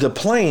like the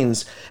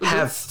plains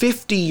have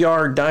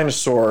 50-yard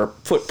dinosaur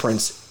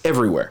footprints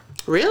everywhere.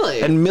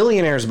 Really? And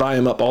millionaires buy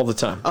them up all the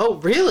time. Oh,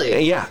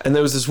 really? Yeah. And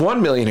there was this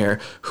one millionaire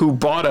who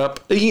bought up,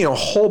 a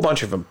whole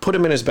bunch of them, put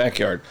them in his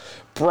backyard,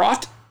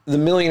 brought the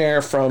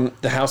millionaire from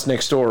the house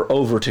next door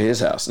over to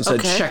his house and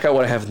said, check out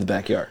what I have in the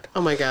backyard.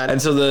 Oh my God.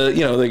 And so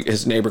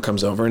his neighbor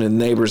comes over and the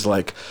neighbor's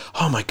like,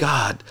 oh my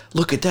God,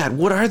 look at that.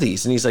 What are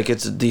these? And he's like,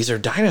 these are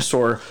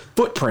dinosaur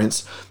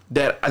footprints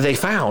that they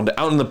found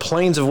out in the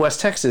plains of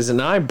West Texas.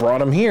 And I brought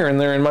them here and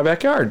they're in my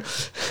backyard.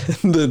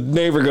 And the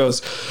neighbor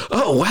goes,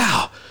 oh,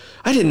 wow.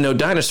 I didn't know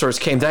dinosaurs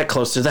came that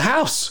close to the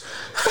house.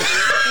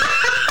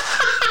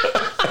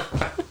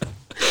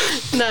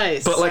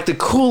 Nice. But like the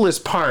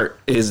coolest part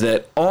is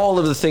that all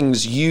of the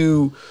things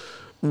you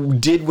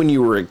did when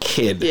you were a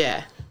kid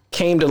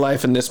came to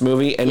life in this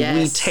movie. And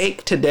we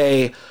take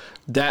today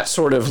that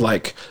sort of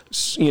like,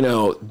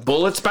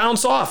 bullets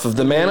bounce off of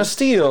the Man of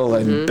Steel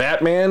and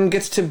Batman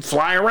gets to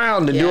fly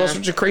around and do all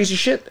sorts of crazy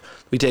shit.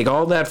 We take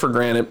all that for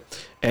granted.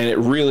 And it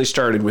really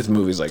started with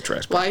movies like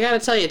Jurassic Park. Well, I got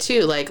to tell you,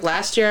 too, like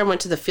last year I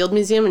went to the Field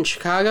Museum in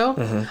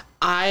Chicago.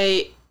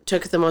 I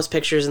took the most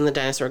pictures in the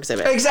dinosaur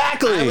exhibit.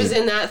 Exactly. I was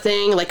in that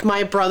thing. Like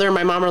my brother and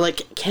my mom were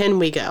like, "Can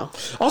we go?"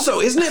 Also,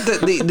 isn't it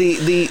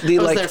the I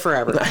was there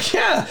forever.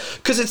 Yeah,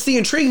 because it's the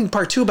intriguing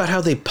part too about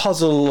how they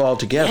puzzle it all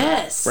together.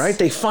 Yes. Right.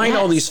 They find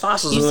all these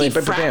fossils. You and see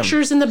they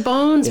fractures in the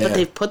bones, but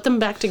they've put them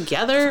back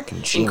together.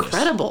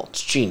 Incredible.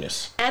 It's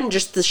genius. And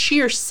just the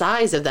sheer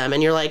size of them,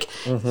 and you're like,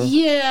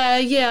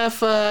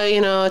 if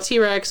a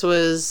T-Rex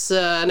was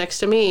next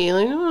to me,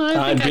 like,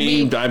 I'd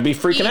be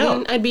freaking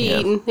out. I'd be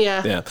eaten.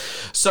 Yeah. Yeah.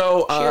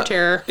 So sheer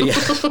terror. Yeah.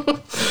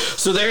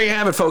 So there you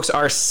have it, folks.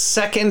 Our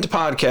second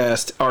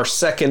podcast, our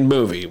second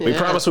movie. We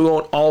promise we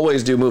won't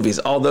always do movies.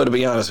 Although, to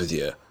be honest with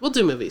you, we'll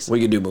do movies.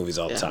 We could do movies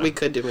all the time. We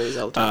could do movies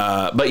all the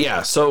time. But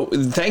yeah, so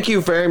thank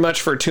you very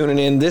much for tuning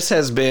in. This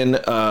has been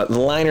the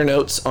liner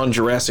notes on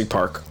Jurassic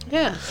Park.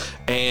 Yeah.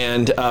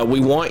 And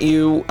we want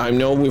you, I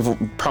know we've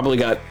probably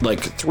got like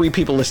 3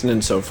 people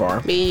listening so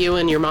far. Me, you,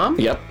 and your mom?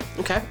 Yep.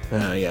 Okay.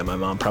 Yeah, my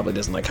mom probably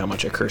doesn't like how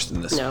much I cursed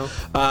in this. No.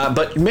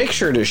 But make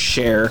sure to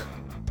share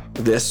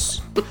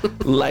this,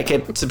 like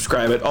it,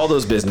 subscribe it, all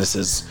those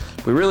businesses.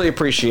 We really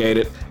appreciate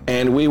it.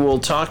 And we will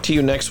talk to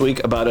you next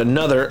week about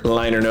another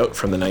liner note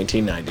from the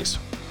 1990s.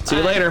 See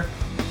you later.